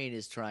 your brain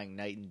is trying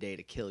night and day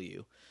to kill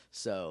you.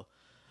 So,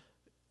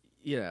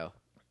 you know,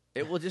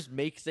 it will just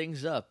make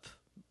things up.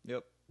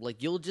 Yep.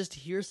 Like, you'll just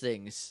hear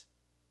things.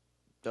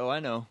 Oh, I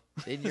know.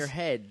 In your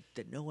head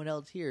that no one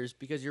else hears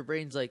because your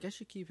brain's like, I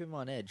should keep him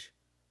on edge.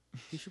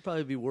 He should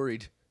probably be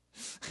worried.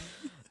 He's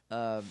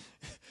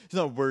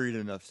not worried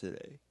enough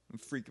today. I'm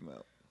freaking him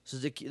out. So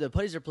the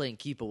putties are playing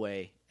keep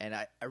away, and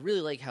I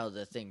really like how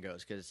the thing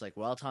goes because it's like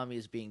while Tommy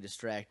is being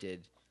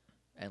distracted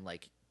and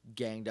like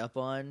ganged up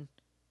on,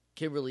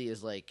 Kimberly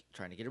is like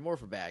trying to get her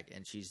morpher back,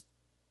 and she's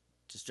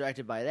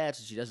distracted by that,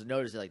 so she doesn't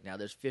notice it. Like now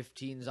there's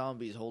 15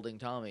 zombies holding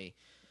Tommy.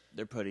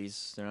 They're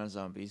putties. They're not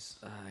zombies.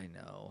 I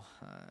know.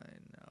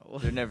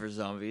 They're never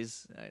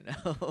zombies. I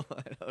know.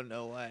 I don't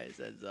know why I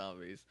said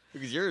zombies.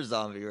 Because you're a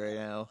zombie right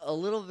now. A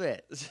little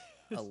bit.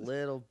 A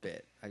little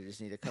bit. I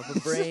just need a couple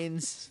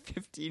brains.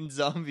 15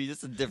 zombies.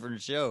 It's a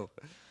different show.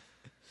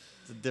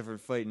 It's a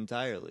different fight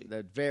entirely.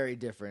 They're very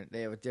different.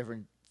 They have a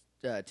different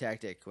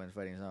tactic when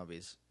fighting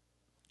zombies.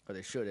 Or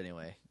they should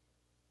anyway.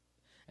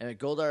 And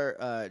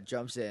Goldar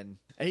jumps in.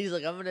 And he's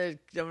like, I'm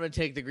gonna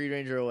take the Green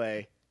Ranger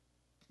away,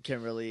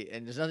 Kimberly.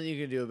 And there's nothing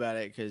you can do about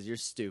it because you're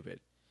stupid.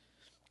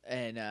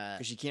 And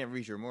because she can't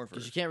reach her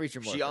morpher.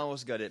 She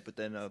almost got it, but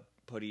then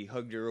Putty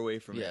hugged her away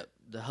from it. Yeah,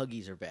 the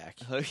Huggies are back.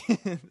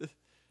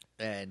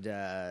 And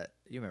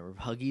you remember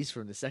Huggies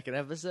from the second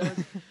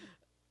episode?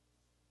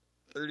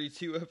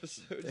 32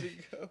 episodes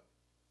ago.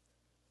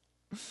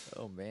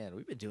 Oh, man.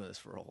 We've been doing this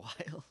for a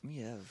while. We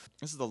have.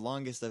 This is the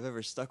longest I've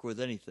ever stuck with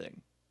anything.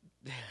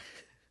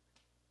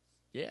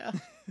 Yeah.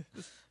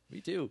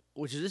 Me too.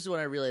 This is when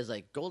I realized,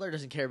 like, Goldar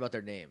doesn't care about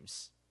their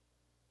names.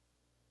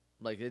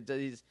 Like,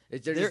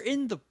 they're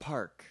in the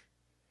park.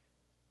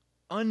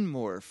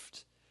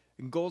 Unmorphed.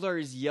 And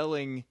Goldar is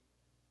yelling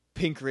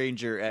Pink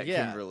Ranger at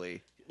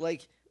Kimberly.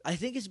 Like, I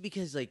think it's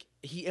because, like,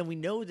 we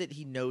know that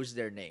he knows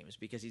their names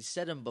because he's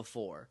said them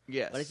before.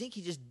 Yes. But I think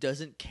he just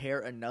doesn't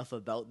care enough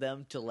about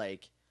them to,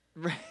 like,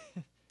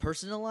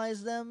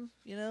 personalize them,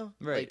 you know?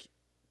 Right.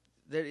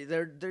 Like,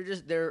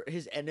 they're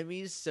his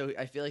enemies, so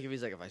I feel like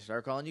if I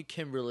start calling you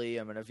Kimberly,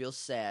 I'm going to feel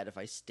sad if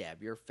I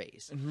stab your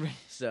face.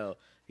 So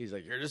he's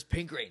like, you're just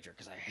Pink Ranger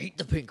because I hate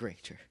the Pink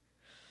Ranger.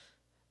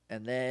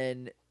 And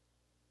then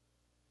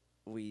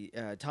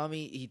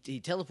Tommy,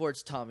 he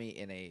teleports Tommy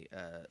in a...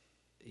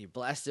 he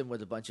blasts him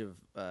with a bunch of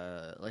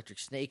electric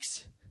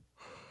snakes.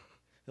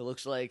 It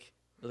looks like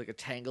a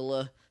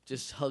Tangela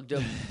just hugged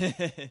him.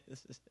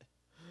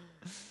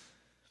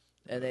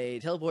 And they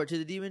teleport to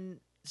the Demon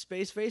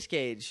Face Space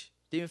Cage.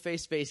 The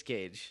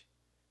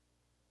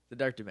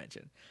Dark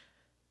Dimension.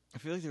 I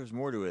feel like there was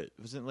more to it.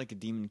 Wasn't it like a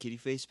Demon Kitty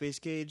Face Space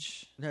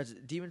Cage? No, it's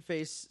Demon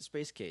Face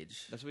Space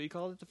Cage. That's what you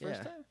called it the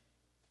first time?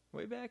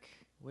 Way back?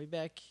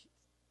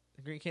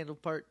 The Green Candle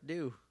Part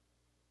 2.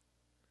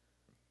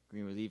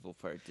 Green with Evil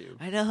Part 2.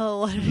 I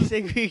know. Why did you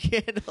say Green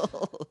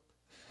Candle?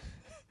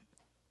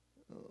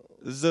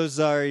 So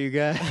sorry, you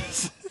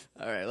guys.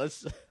 All right,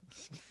 let's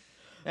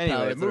Anyway,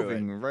 power through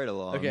moving right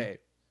along. Okay,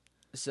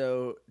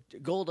 so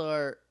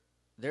Goldar,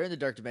 they're in the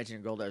dark dimension,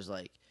 and Goldar's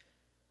like,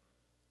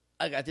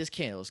 I got this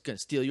candle. It's going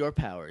to steal your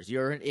powers.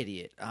 You're an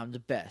idiot. I'm the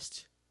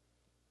best.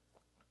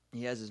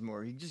 He has his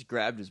more. He just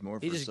grabbed his morph.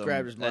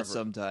 Grabbed his morpher at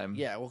some time.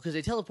 Yeah, well, because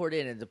they teleport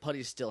in, and the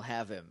putties still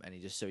have him, and he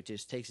just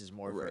takes his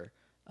morpher.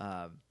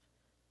 Right.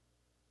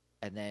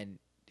 And then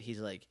he's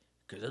like,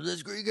 because of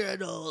this green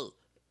candle,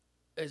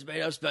 it's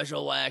made of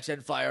special wax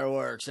and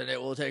fireworks, and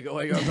it will take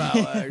away your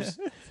powers.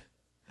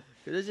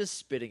 Because it's just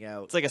spitting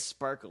out. It's like a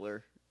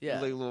sparkler. Yeah.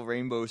 Like little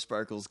rainbow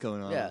sparkles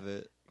coming off of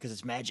it. Because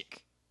it's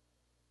magic.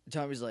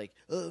 Tommy's like,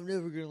 oh, I'm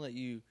never going to let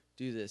you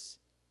do this.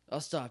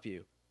 I'll stop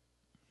you.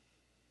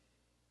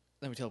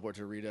 Then we teleport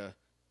to Rita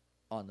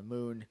on the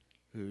moon,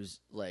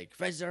 who's like,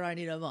 Fencer, I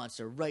need a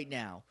monster right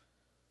now.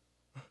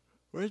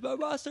 Where's my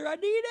monster? I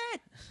need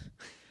it.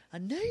 I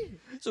need it.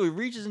 So he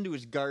reaches into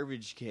his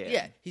garbage can.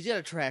 Yeah, he's got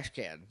a trash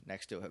can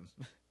next to him.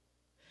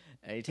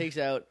 And he takes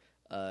out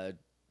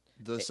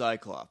the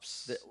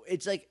Cyclops.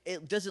 It's like,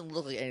 it doesn't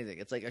look like anything.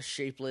 It's like a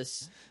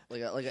shapeless,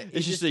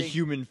 it's just a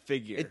human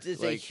figure.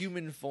 It's a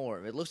human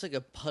form. It looks like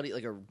a putty,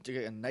 like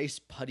a nice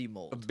putty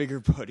mold. A bigger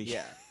putty.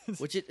 Yeah,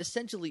 which it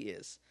essentially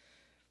is.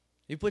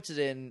 He puts it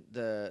in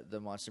the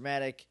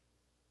Monster-matic.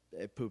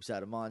 It poops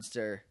out a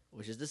monster,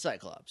 which is the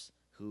Cyclops,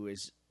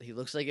 he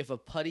looks like if a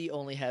putty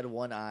only had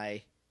one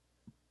eye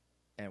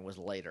and was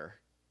lighter.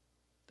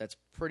 That's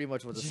pretty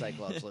much what the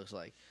Cyclops looks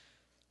like.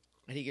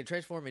 And he can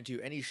transform into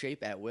any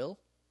shape at will,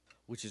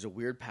 which is a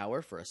weird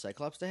power for a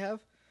Cyclops to have.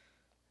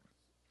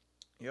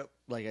 Yep.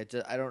 Like,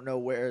 I don't know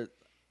where...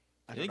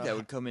 I think that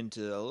would come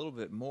into a little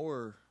bit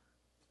more...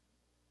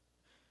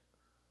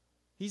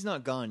 He's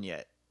not gone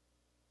yet.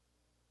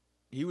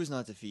 He was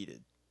not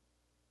defeated.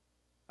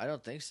 I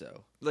don't think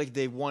so. Like,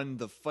 they won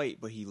the fight,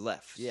 but he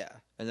left. Yeah.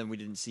 And then we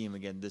didn't see him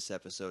again this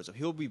episode, so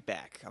he'll be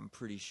back, I'm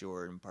pretty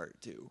sure, in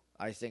part 2.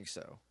 I think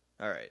so.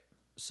 All right.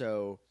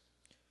 So,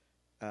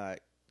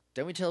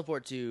 then we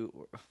teleport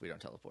to... We don't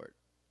teleport.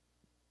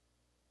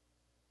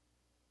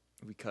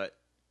 We cut.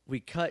 We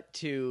cut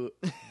to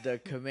the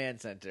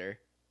command center.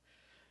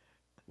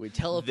 We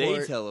teleport.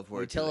 They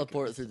teleport. We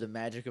teleport through the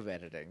magic of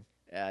editing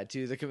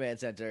to the command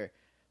center,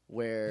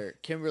 where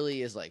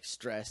Kimberly is like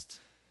stressed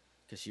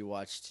because she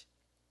watched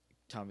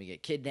Tommy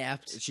get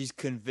kidnapped. She's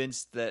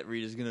convinced that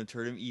Rita's going to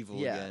turn him evil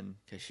again.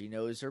 Because she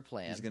knows her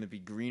plan. He's going to be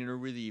greener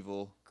with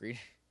evil.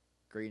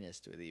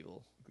 Greenest with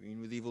evil.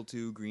 Green with evil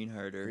too. Green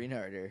harder. Green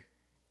harder.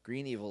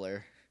 Green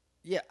eviler.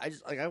 Yeah,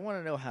 I want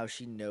to know how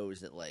she knows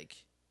that. Like,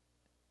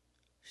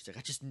 she's like,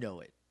 I just know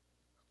it.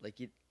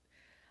 Like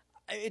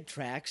it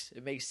tracks.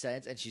 It makes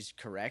sense, and she's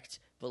correct.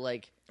 But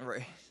like,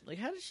 right? Like,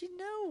 how does she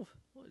know?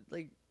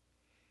 Like,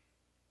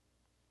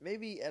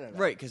 maybe I don't know.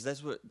 Right, because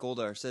that's what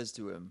Goldar says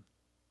to him.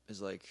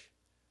 Is like,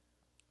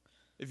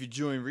 if you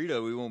join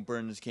Rita, we won't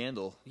burn this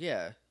candle.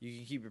 Yeah, you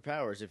can keep your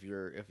powers if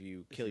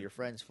you kill your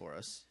friends for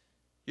us.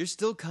 You're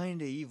still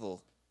kind of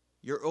evil.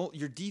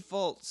 Your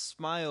default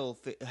smile,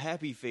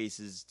 happy face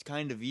is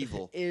kind of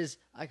evil.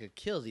 I could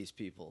kill these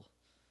people.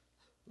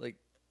 Like,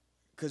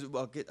 because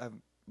we'll get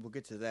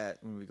to that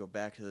when we go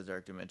back to the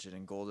Dark Dimension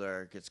and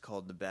Goldar gets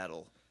called to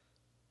battle.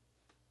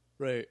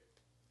 Right.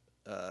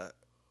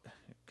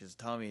 Because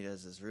Tommy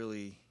has this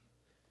really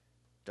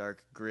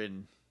dark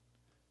grin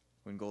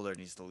when Goldar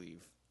needs to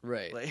leave.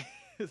 Right. Like,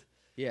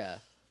 yeah.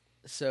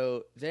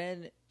 So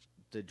then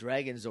the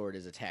Dragon Zord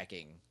is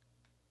attacking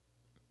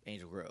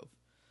Angel Grove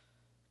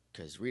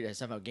because Rita has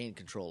somehow gained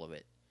control of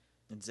it.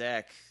 And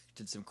Zach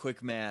did some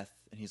quick math,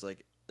 and he's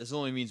like, this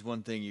only means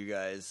one thing, you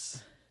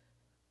guys.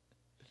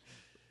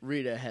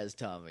 Rita has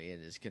Tommy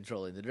and is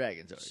controlling the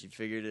Dragon Zord. She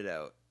figured it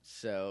out.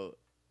 So,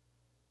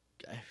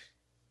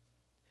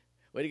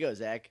 way to go,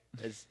 Zach.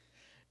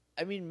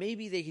 I mean,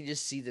 maybe they can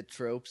just see the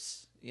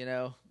tropes, you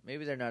know?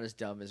 Maybe they're not as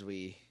dumb as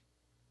we...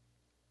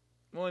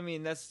 Well, I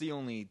mean, that's the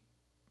only...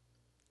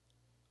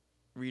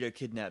 Rita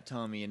kidnapped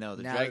Tommy, and now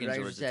the Dragon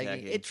Zord's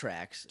attacking. It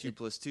tracks. 2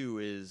 plus 2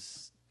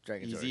 is...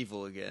 Dragon He's Zord.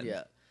 evil again.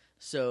 Yeah.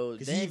 So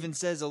because he even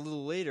says a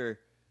little later,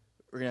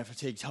 we're going to have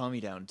to take Tommy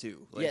down,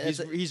 too. Like, yeah,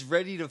 he's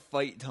ready to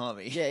fight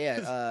Tommy.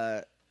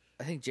 Yeah.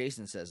 I think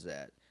Jason says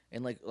that.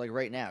 And, like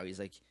right now, he's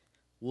like,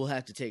 we'll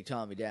have to take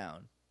Tommy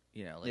down.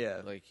 You know,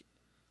 like...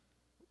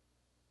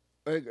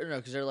 Or no,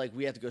 because they're like,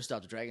 we have to go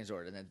stop the Dragon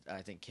Zord. And then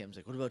I think Kim's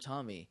like, what about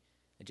Tommy?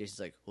 And Jason's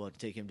like, we'll have to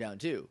take him down,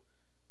 too.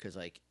 Because,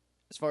 like,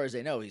 as far as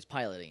they know, he's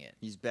piloting it.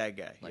 He's bad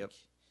guy. Like, yep.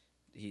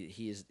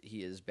 He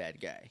is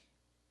bad guy.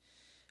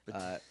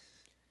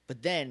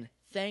 But then,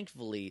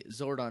 thankfully,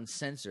 Zordon's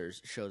sensors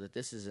show that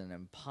this is an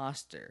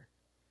imposter.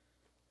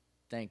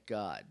 Thank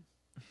God.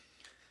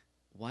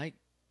 Why?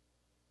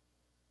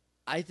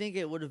 I think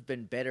it would have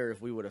been better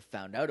if we would have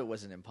found out it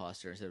was an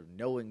imposter instead of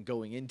knowing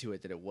going into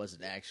it that it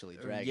wasn't actually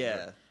Dragon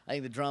Zord. I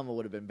think the drama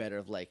would have been better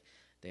if, like,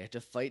 they have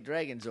to fight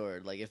Dragon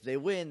Zord. Like, if they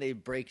win, they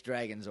break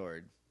Dragon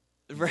Zord.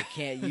 They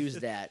can't use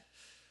that,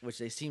 which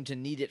they seem to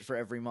need it for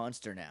every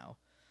monster now.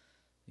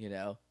 You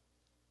know?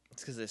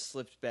 It's because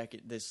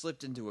they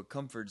slipped into a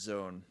comfort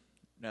zone.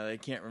 Now they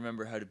can't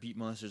remember how to beat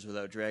monsters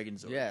without Dragon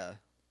Zord. Yeah.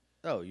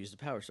 Oh, use the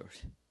power sword.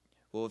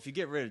 well, if you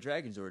get rid of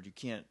Dragon Zord, you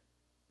can't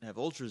have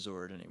Ultra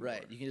Zord anymore.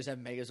 Right. You can just have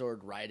Megazord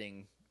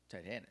riding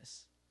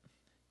Titanus.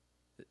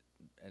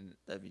 And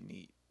That'd be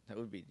neat. that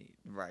would be neat.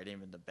 Ride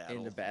him in the battle.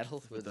 In the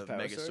battle with the Power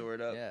Mega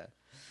Sword up. Yeah.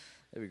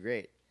 That'd be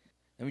great.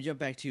 Then we jump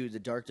back to the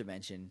Dark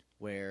Dimension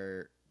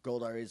where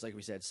Goldar is, like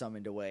we said,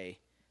 summoned away.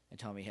 And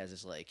Tommy has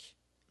this, like...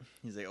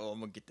 He's like, oh, I'm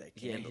going to get that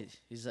candle. Yeah,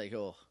 he's like,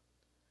 oh,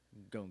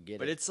 go and get it.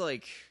 But it's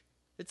like...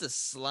 It's a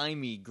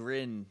slimy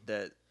grin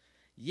that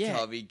yeah,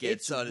 Tommy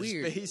gets on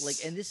weird. his face. Like,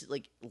 and this,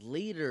 like,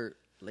 later,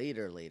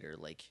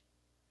 like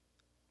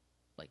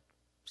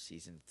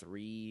season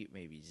 3,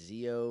 maybe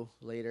Zeo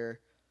later,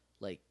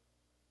 like,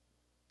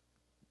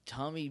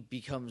 Tommy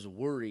becomes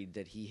worried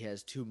that he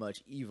has too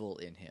much evil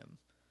in him.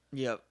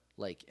 Yep.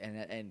 Like,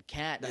 and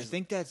Cat I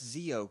think that's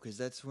Zeo, because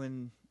that's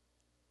when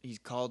he's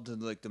called to,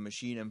 like, the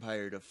Machine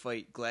Empire to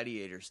fight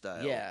Gladiator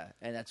style. Yeah,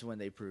 and that's when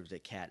they prove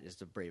that Cat is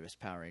the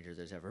bravest Power Ranger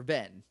there's ever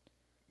been.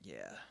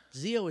 Yeah.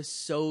 Zeo is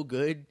so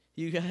good,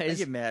 you guys. I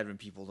get mad when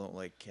people don't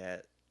like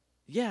Cat.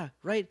 Yeah,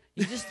 right?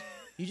 You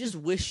just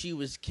wish she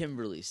was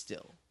Kimberly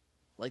still.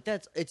 Like,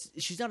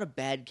 she's not a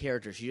bad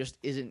character. She just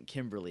isn't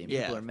Kimberly, and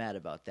people are mad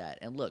about that.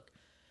 And look,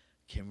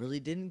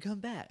 Kimberly didn't come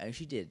back. I mean,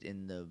 she did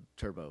in the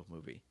Turbo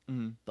movie.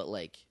 Mm-hmm. But,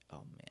 like,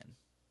 oh, man.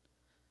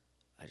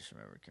 I just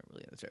remember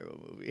Kimberly in the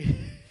Turbo movie.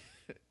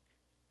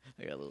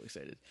 I got a little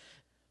excited.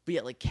 But,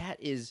 yeah, like, Cat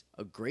is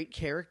a great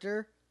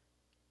character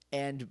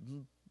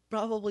and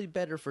probably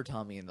better for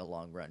Tommy in the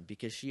long run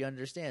because she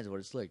understands what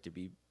it's like to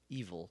be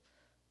evil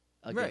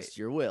against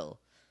your will.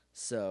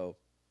 So,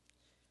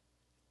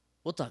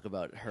 we'll talk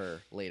about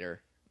her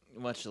later.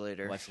 Much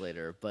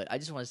later. But I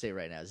just want to say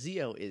right now,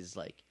 Zeo is,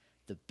 like,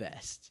 the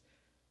best.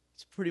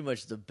 It's pretty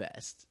much the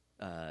best.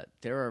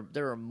 There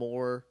are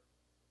more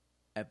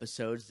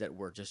episodes that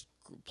were just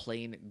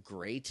plain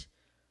great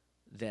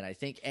than I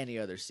think any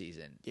other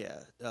season.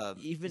 Yeah.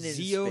 Even in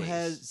Zeo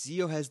space.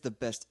 Zeo has the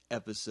best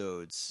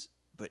episodes,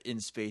 but In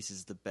Space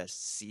is the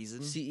best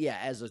season. Yeah,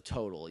 as a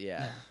total,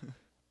 yeah.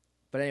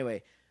 But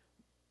anyway,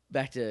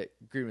 back to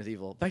Green with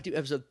Evil. Back to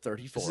episode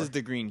 34. This is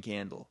the green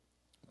candle.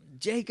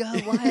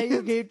 Jacob, why do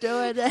you keep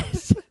doing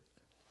this?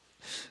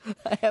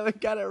 I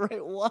haven't got it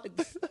right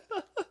once.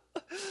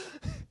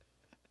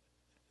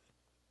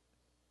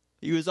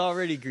 He was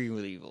already green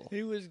with evil.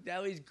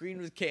 Now he's green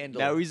with candle.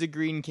 Now he's a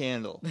green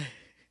candle.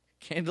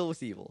 Candle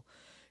with evil.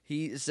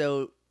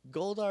 So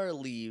Goldar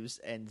leaves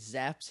and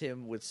zaps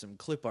him with some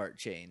clip art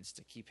chains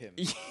to keep him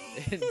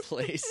in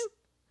place.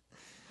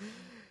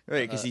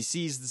 Right, because he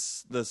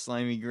sees the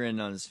slimy grin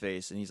on his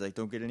face, and he's like,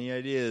 "Don't get any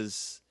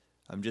ideas.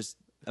 I'm just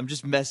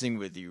messing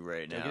with you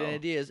right now. Don't get any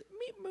ideas.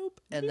 Meep moop."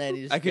 And then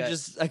he's I could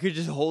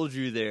just hold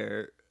you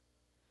there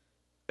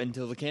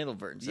until the candle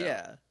burns out.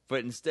 Yeah.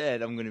 But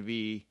instead, I'm going to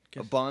be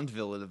a Bond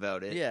villain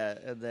about it. Yeah,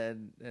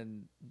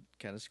 and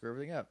kind of screw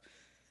everything up.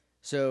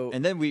 So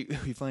And then we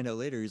find out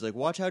later, he's like,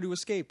 watch how to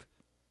escape.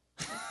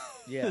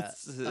 yeah,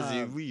 as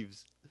he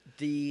leaves.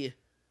 then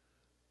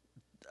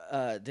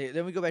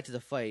we go back to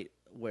the fight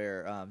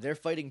where they're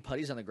fighting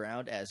putties on the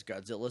ground as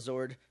Godzilla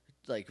Zord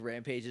like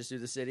rampages through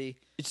the city.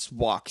 It just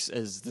walks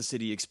as the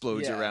city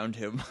explodes around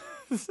him.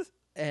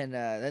 And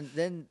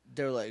then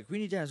they're like, we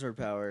need dinosaur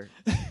power.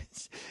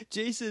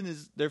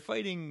 They're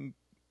fighting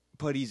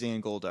putties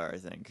and Goldar, I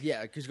think.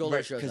 Yeah, because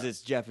Goldar shows up. Because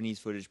it's Japanese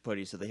footage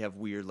putties, so they have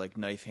weird like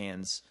knife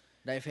hands,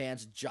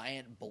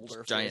 giant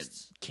boulder giant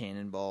fists.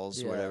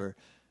 cannonballs, Yeah. whatever.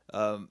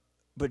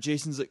 But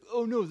Jason's like,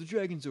 oh no, the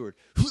Dragon Zord.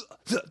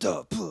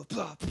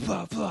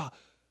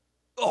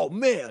 Oh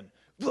man.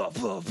 How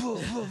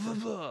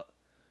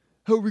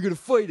are we gonna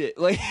fight it?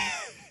 Like,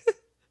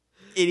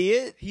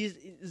 idiot. He's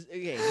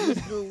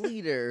the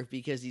leader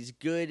because he's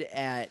good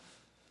at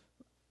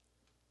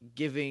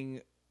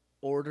giving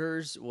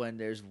orders when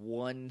there's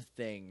one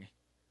thing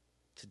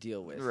to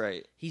deal with.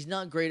 Right. He's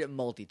not great at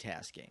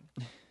multitasking,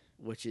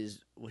 which is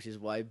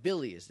why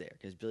Billy is there,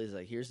 because Billy's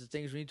like, here's the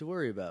things we need to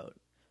worry about.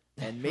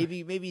 And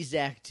maybe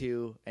Zach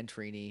too, and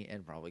Trini,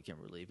 and probably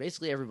Kimberly.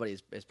 Basically everybody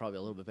is probably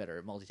a little bit better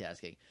at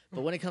multitasking.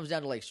 But when it comes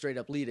down to like straight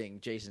up leading,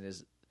 Jason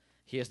has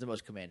the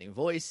most commanding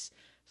voice,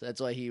 so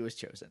that's why he was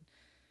chosen.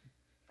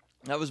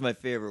 That was my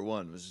favorite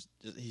one. Was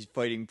just, he's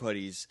fighting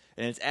putties,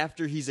 and it's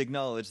after he's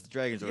acknowledged the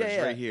Dragon Zord is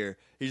right here.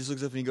 He just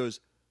looks up and he goes,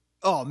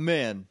 "Oh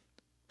man,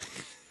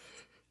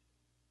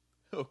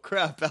 oh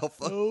crap,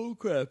 Alpha! Oh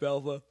crap,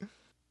 Alpha!"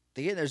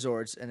 They get in their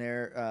Zords,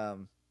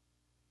 and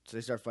so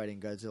they start fighting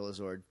Godzilla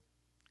Zord,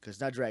 because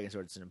it's not Dragon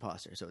Zord; it's an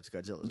imposter, so it's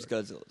Godzilla Zord. It's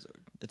Godzilla Zord.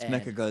 It's And-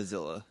 Mecha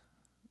Godzilla.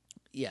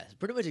 Yeah,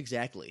 pretty much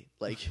exactly.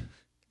 Like,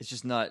 It's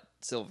just not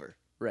silver.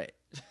 right.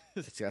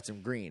 It's got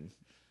some green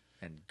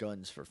and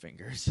guns for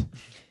fingers.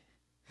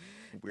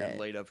 Weird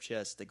light up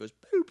chest that goes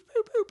poo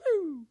poo poo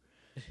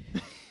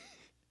poo.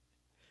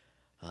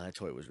 That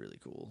toy was really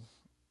cool.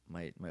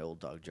 My old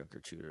dog Junker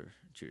chewed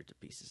it to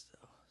pieces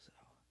though. So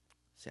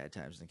sad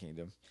times in the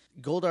kingdom.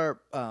 Goldar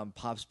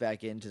pops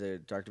back into the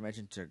dark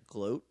dimension to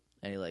gloat,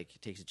 and he like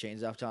takes the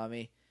chains off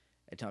Tommy,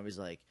 and Tommy's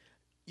like,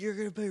 you're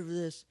gonna pay for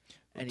this.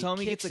 And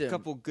Tommy he kicks gets a him.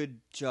 couple good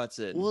shots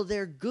in. Well,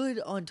 they're good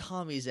on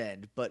Tommy's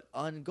end, but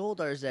on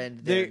Goldar's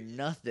end, they're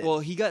nothing. Well,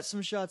 he got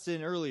some shots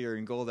in earlier,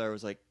 and Goldar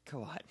was like,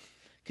 "Come on."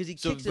 Because he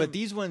kicks him. But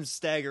these ones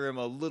stagger him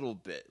a little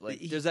bit. Like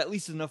there's at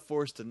least enough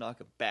force to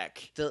knock him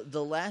back.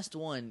 The last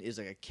one is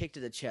like a kick to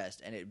the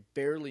chest, and it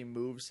barely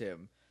moves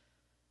him.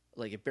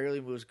 Like it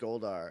barely moves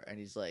Goldar, and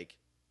he's like,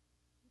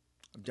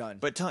 "I'm done."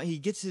 But he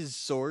gets his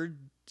sword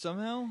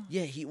somehow.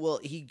 Yeah,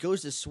 he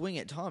goes to swing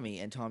at Tommy,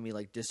 and Tommy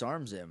like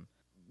disarms him,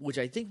 which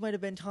I think might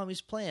have been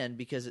Tommy's plan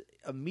because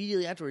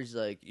immediately afterwards he's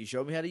like, "You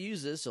showed me how to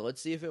use this, so let's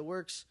see if it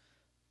works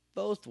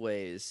both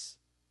ways."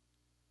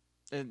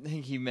 I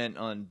think he meant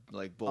on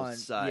like both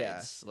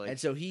sides. Yeah. Like, and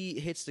so he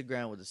hits the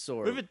ground with a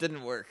sword. what if it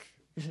didn't work?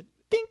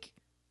 Dink.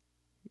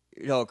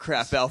 Oh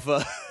crap,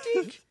 Alpha.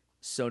 Dink.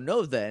 So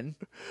no, then.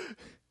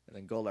 And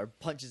then Goldar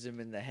punches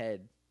him in the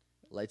head,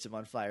 lights him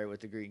on fire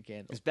with the green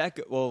candle. It's back.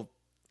 Well,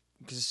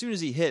 because as soon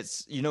as he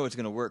hits, you know it's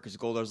going to work. Because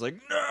Goldar's like,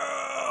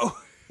 no.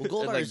 Well,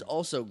 Goldar is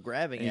also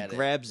grabbing at it. He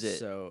grabs it.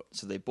 So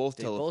they both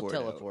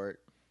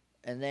teleport.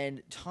 And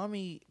then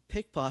Tommy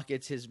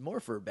pickpockets his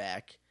morpher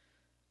back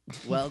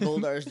while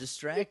Goldar is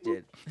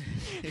distracted.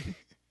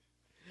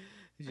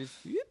 Just,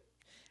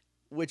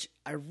 which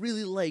I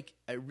really like.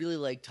 I really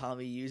like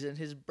Tommy using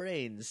his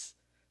brains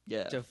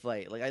to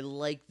fight. Like I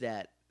like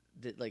that.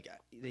 That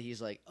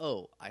he's like,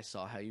 oh, I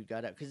saw how you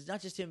got out. Because it's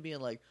not just him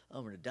being like,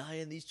 I'm going to die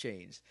in these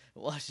chains.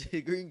 Watch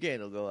the green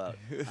candle go out.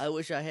 I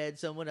wish I had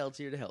someone else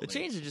here to help me. The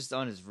chains are just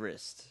on his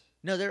wrist.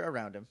 No, they're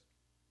around him.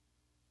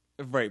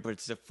 Right, but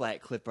it's a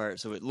flat clip art,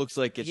 so it looks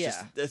like it's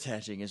just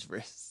attaching his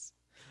wrists.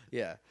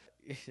 Yeah.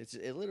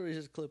 It literally is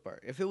just clip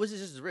art. If it was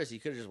just his wrist, he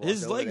could have just walked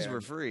his over legs there.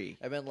 were free.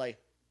 I meant like...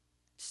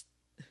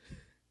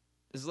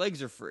 His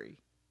legs are free.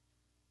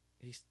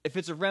 If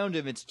it's around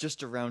him, it's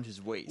just around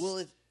his waist. Well,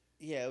 it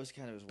was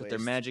kind of his waist. But they're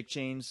magic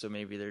chains, so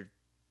maybe they're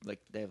like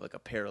they have like a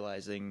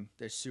paralyzing.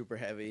 They're super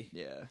heavy.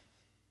 Yeah.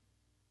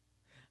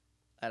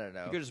 I don't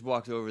know. You could just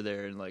walked over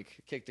there and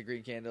like kick the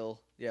green candle.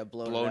 Yeah,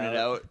 blown it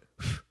out.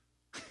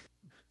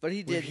 But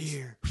he did. We're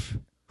here.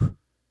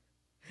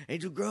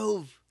 Angel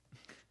Grove.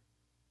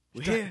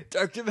 We're here.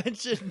 Dark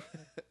Dimension.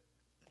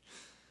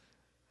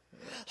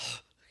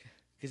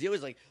 Because he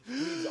always like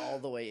breathes all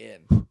the way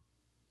in, and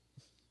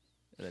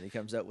then he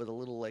comes out with a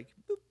little like,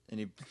 boop.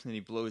 And he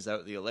blows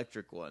out the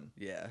electric one.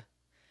 Yeah,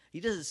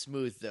 he does it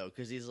smooth though,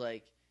 because he's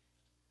like,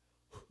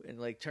 and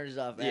like turns it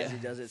off as he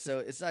does it. So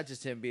it's not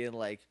just him being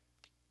like.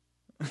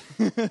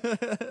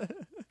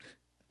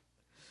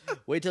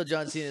 Wait till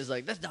John Cena's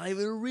like, that's not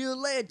even a real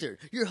lantern.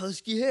 You're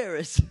Husky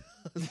Harris.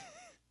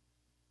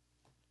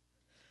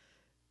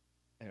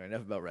 Anyway,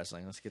 enough about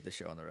wrestling. Let's get the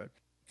show on the road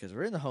because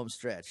we're in the home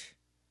stretch.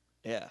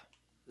 Yeah.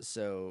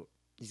 So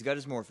he's got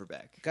his morpher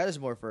back. Got his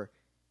morpher.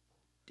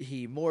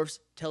 He morphs,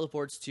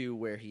 teleports to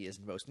where he is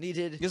most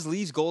needed. He just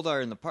leaves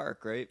Goldar in the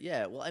park, right?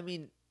 Yeah, well, I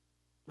mean,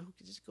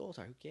 just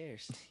Goldar. Who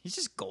cares? He's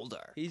just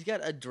Goldar. He's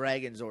got a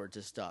Dragon Zord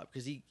to stop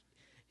because he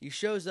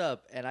shows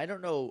up, and I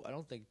don't know. I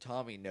don't think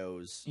Tommy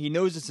knows. He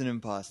knows it's an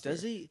imposter.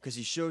 Does he? Because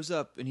he shows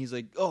up and he's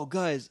like, "Oh,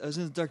 guys, I was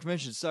in the Dark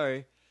Dimension.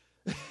 Sorry."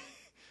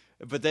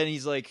 But then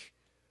he's like,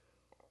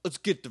 "Let's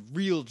get the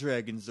real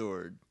Dragon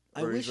Zord."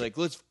 He's like,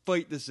 "Let's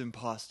fight this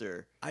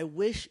imposter." I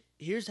wish.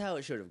 Here's how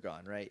it should have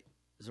gone. Right.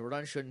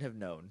 Zordon shouldn't have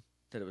known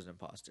that it was an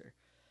imposter.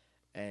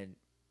 And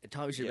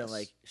Tommy should have been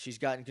like, she's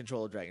gotten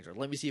control of Dragon Zord.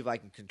 Let me see if I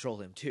can control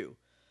him too.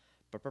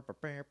 Right.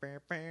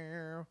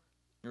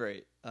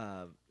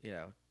 You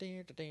know,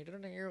 I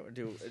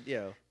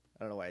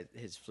don't know why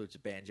his flute's a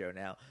banjo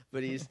now,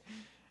 but he's,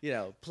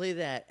 play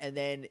that. And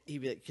then he'd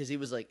be like, because he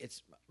was like,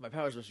 my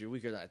powers must be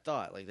weaker than I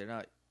thought. Like they're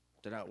not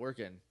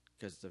working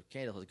because the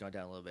candle has gone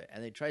down a little bit.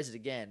 And then he tries it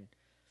again.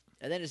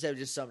 And then instead of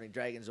just summoning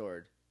Dragon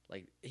Zord,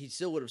 like, he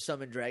still would have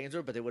summoned Dragon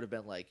Zord, but they would have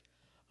been like,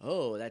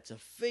 oh, that's a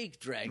fake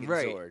Dragon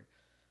Zord.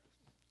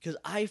 Because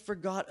I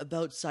forgot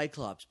about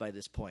Cyclops by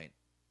this point.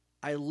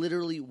 I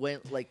literally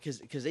went, like,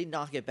 because they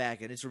knock it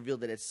back, and it's revealed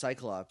that it's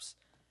Cyclops,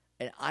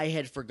 and I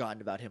had forgotten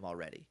about him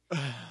already.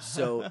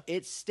 So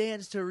it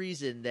stands to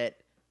reason that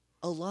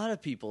a lot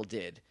of people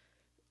did.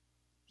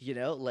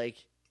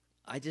 Like,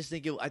 I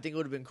think it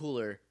would have been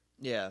cooler.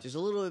 Yeah. Just a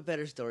little bit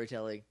better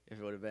storytelling if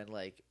it would have been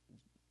like,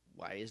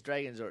 why is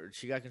Dragon Zord?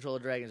 She got control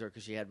of Dragon Zord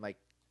because she had my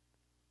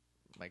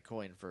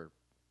coin for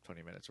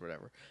 20 minutes or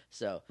whatever.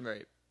 So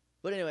right.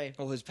 But anyway,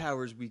 his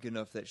power's weak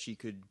enough that she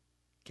could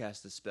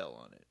cast a spell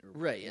on it, or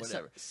right?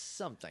 Whatever.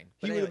 Something.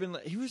 He would have been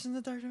like, he was in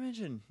the Dark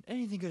Dimension.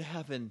 Anything could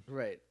happen.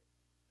 Right.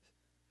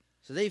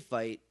 So they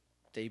fight.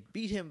 They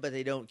beat him, but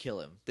they don't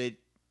kill him.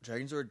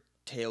 Dragon Zord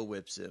tail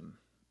whips him,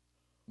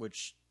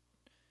 which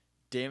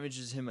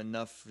damages him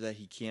enough that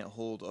he can't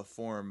hold a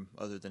form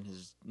other than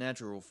his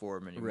natural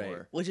form anymore. Right.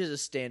 Which is a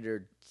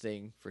standard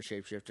thing for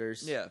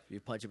shapeshifters. Yeah. If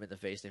you punch them in the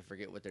face, they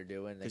forget what they're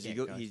doing. Because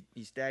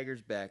he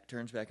staggers back,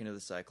 turns back into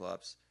the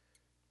Cyclops,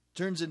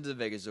 turns into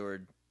the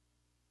Megazord,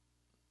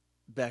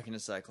 back into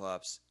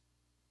Cyclops,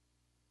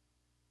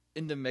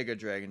 into Mega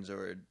Dragon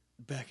Zord,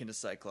 back into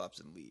Cyclops,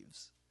 and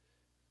leaves.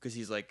 Because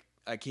he's like,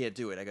 I can't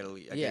do it. I gotta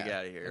leave. I gotta get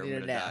out of here. I'm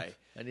gonna die.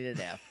 I need a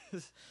nap.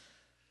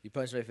 He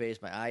punched my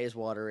face. My eye is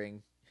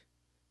watering.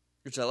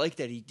 Which I like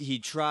that he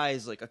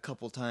tries like a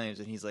couple times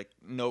and he's like,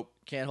 nope.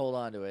 Can't hold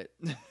on to it.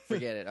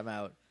 Forget it. I'm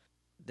out.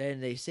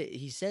 Then he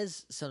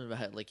says something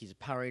about like he's a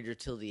Power Ranger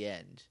till the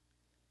end.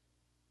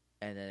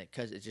 And then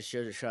it just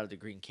shows a shot of the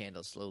green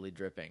candle slowly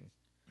dripping.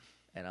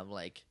 And I'm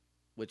like,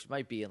 which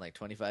might be in like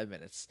 25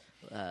 minutes.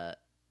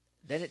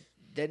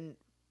 Then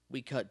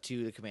we cut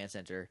to the command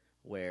center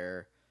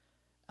where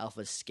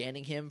Alpha's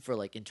scanning him for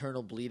like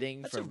internal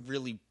bleeding. That's a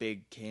really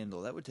big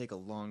candle. That would take a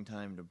long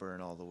time to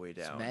burn all the way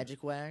down. It's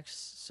magic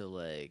wax, so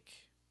like,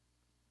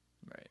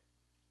 right.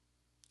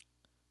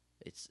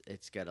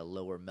 It's got a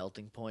lower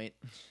melting point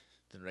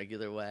than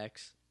regular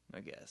wax.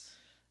 I guess.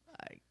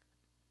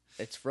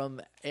 It's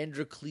from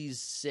Androcles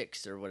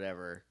 6 or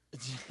whatever.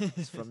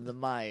 It's from the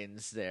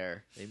mines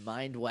there. They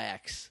mined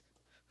wax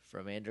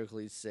from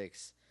Androcles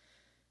 6.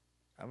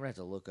 I'm gonna have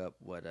to look up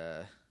what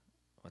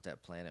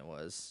that planet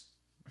was.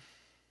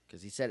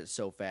 Because he said it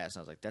so fast,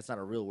 and I was like, that's not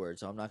a real word,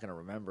 so I'm not going to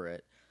remember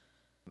it.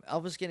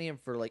 Alpha's getting him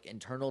for, like,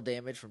 internal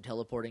damage from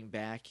teleporting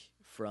back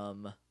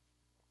from...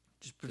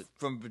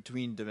 from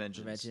between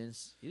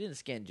dimensions. He didn't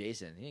scan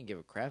Jason. He didn't give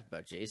a crap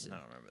about Jason. I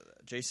don't remember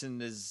that. Jason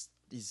he's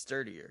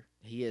sturdier.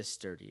 He is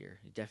sturdier.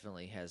 He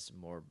definitely has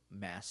more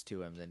mass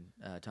to him than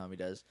Tommy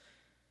does.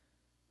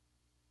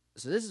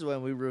 So this is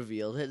when we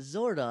revealed that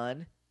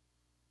Zordon,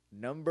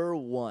 number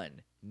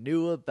 1,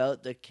 knew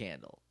about the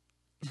candle.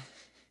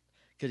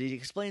 Because he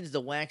explains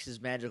the wax's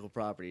magical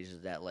properties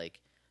is that,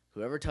 like,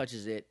 whoever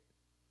touches it,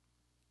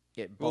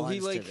 it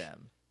bonds to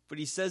them. But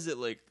he says it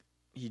like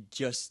he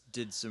just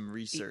did some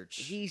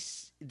research.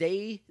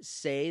 They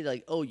say,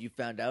 like, oh, you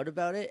found out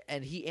about it?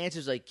 And he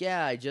answers, like,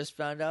 yeah, I just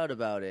found out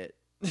about it.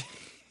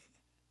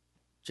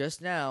 Just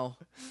now.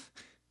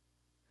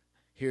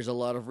 Here's a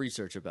lot of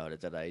research about it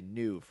that I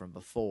knew from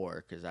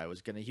before because I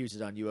was going to use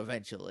it on you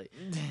eventually.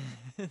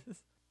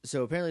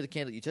 So apparently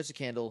you touch the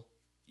candle,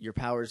 your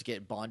powers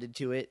get bonded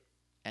to it.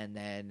 And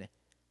then,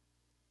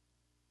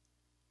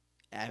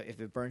 if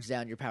it burns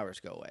down, your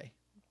powers go away.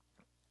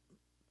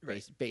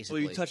 Right.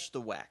 Basically. Well, you touched the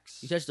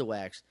wax. You touched the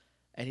wax.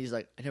 And he's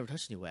like, I never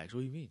touched any wax.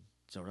 What do you mean?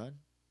 Zordon?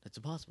 That's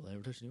impossible. I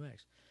never touched any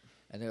wax.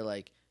 And they're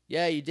like,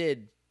 yeah, you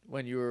did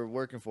when you were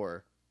working for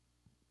her.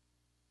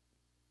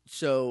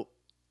 So,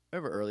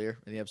 remember earlier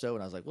in the episode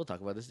when I was like, we'll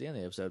talk about this at the end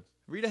of the episode.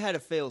 Rita had a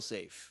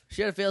failsafe.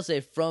 She had a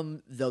failsafe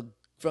from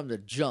the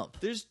jump.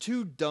 There's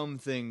 2 dumb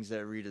things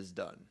that Rita's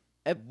done.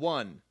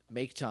 1.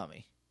 Make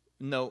Tommy.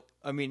 No,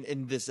 I mean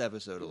in this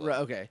episode alone. Right,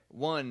 okay.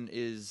 1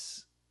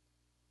 is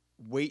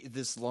wait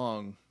this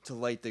long to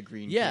light the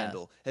green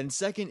candle. And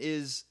 2nd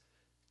is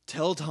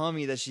tell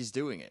Tommy that she's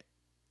doing it.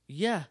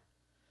 Yeah.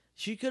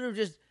 She could have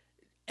just...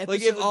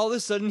 Like if all of a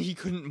sudden he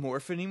couldn't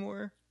morph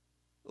anymore.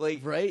 Like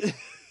right?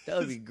 That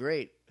would be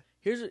great.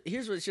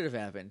 Here's what should have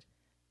happened.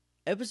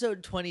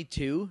 Episode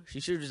 22, she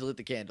should have just lit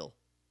the candle.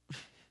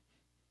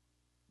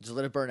 Just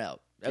let it burn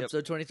out.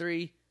 Episode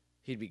 23,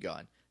 he'd be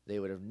gone. They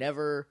would have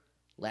never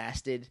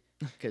lasted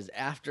because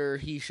after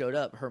he showed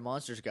up, her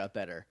monsters got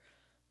better.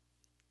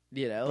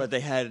 You know? But they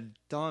had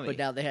Tommy. But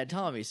now they had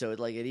Tommy, so it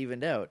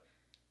evened out.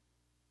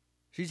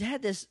 She's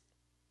had this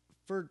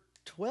for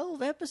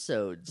 12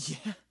 episodes.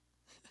 Yeah.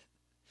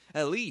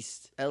 At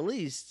least.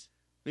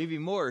 Maybe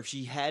more if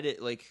she had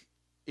it, like,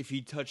 if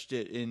he touched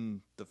it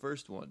in the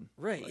first one.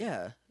 Right, like,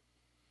 yeah.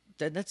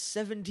 Then that's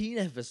 17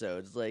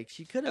 episodes. Like,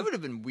 she could have... That would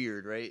have been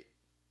weird, right?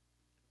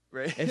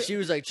 Right? If she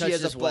was like, touch she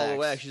has this a ball wax. of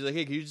wax. She's like,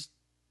 hey, can you just...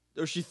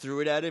 Or she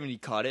threw it at him and he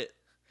caught it.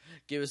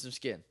 Give us some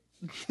skin.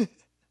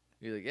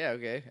 You're like, yeah,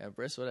 okay,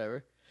 Empress,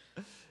 whatever.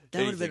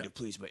 That would have been to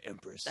please my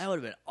Empress. That would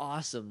have been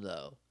awesome,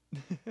 though.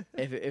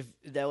 if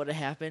that would have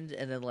happened,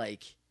 and then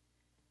like,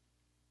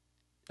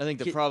 I think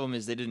the problem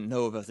is they didn't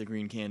know about the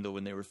green candle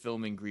when they were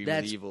filming Green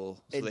with Evil,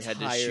 so they had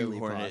to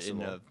shoehorn it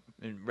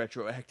in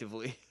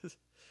retroactively.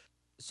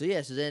 So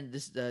yeah, so then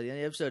the end of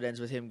the episode ends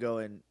with him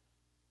going,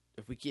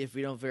 "If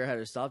we don't figure out how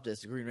to stop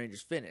this, the Green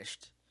Ranger's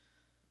finished."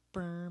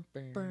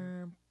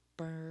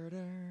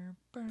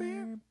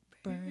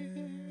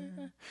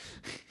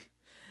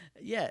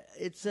 Yeah,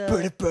 it's yeah.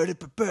 Then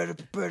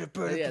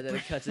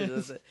it cuts into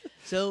this.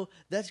 So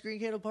that's Green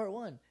Candle Part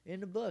 1 in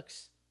the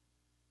books.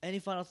 Any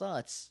final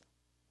thoughts?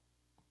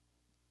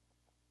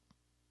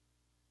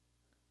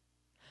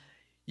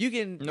 You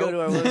can go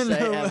to our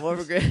website at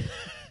Morphogrid.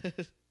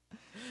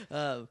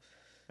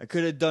 I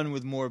could have done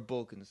with more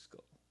bulk in the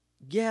skull.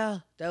 Yeah,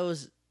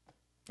 that's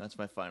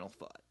my final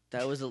thought.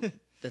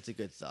 That's a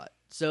good thought.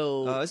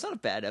 So it's not a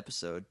bad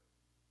episode.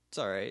 It's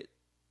all right.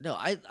 No,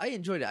 I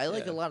enjoyed it. I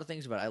like a lot of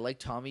things about it. I like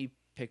Tommy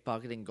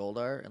pickpocketing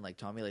Goldar and like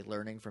Tommy like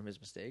learning from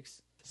his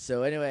mistakes.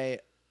 So anyway,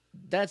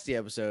 that's the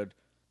episode.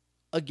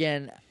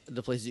 Again,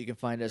 the places you can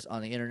find us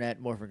on the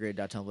internet,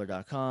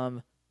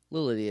 morphingrid.tumblr.com,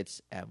 Little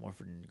Idiots at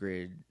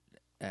morphingrid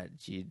at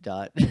g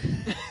dot. I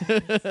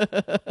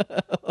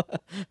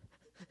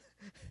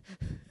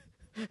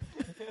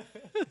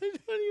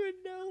don't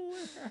even know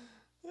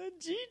where.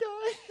 G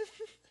dot.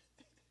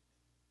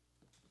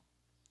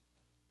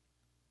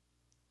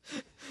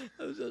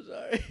 I'm so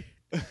sorry.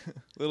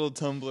 Little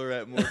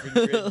Tumblr at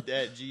morphingrid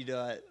at g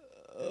dot.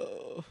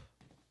 Oh.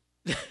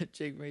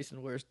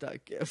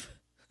 JakeMasonWorst.gif.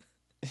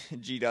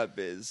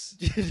 G.biz.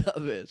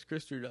 G.biz.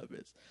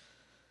 Chris3.biz.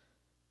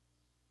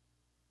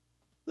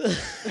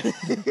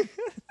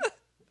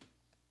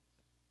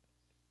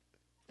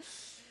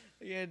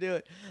 I can't do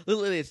it.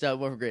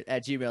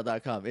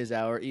 LittleIdiots.morphingrid@gmail.com is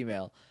our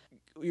email.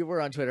 We're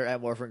on Twitter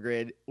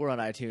 @morphingrid. We're on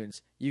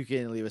iTunes. You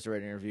can leave us a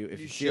rating and review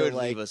if you feel should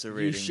like leave us a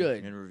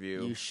rating and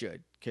review. You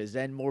should, because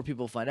then more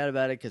people find out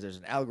about it. Because there's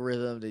an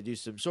algorithm. They do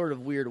some sort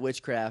of weird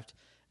witchcraft,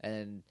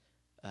 and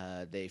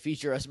they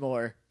feature us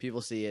more.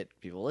 People see it.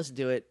 People listen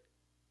to it.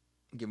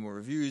 Get more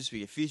reviews. We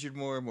get featured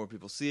more. More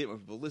people see it. More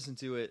people listen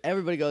to it.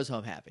 Everybody goes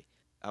home happy.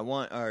 I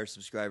want our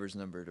subscribers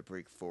number to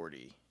break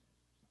 40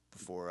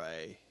 before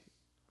I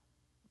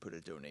put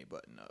a donate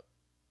button up.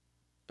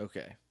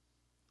 Okay.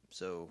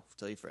 So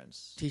tell your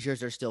friends.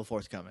 T-shirts are still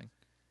forthcoming.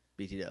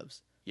 BT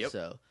Dubs. Yep.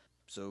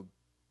 So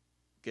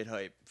get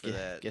hype for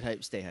that. Get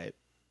hype. Stay hype.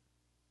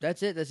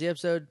 That's it. That's the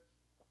episode.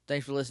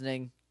 Thanks for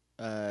listening.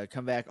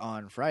 Come back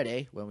on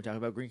Friday when we talk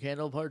about Green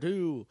Candle Part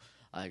 2.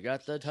 I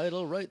got the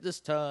title right this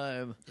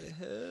time.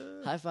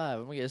 Yeah. High five.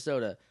 I'm going to get a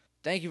soda.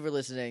 Thank you for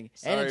listening.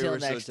 Sorry, and until we're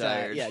next so time.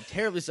 tired. Yeah,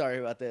 terribly sorry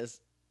about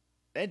this.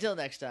 Until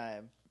next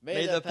time.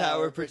 May the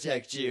power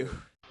protect you.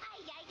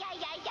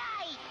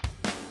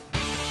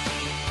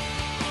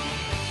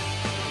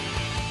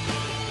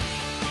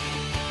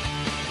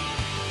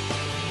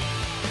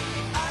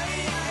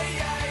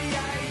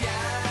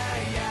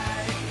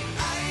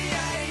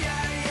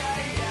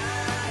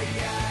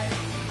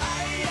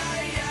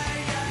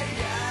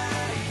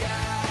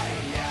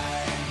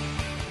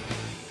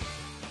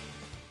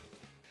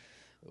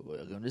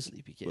 Welcome to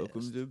Sleepy Cast.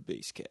 Welcome to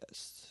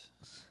Basecast.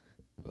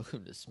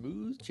 Welcome to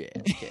Smooth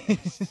Jazz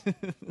Cast.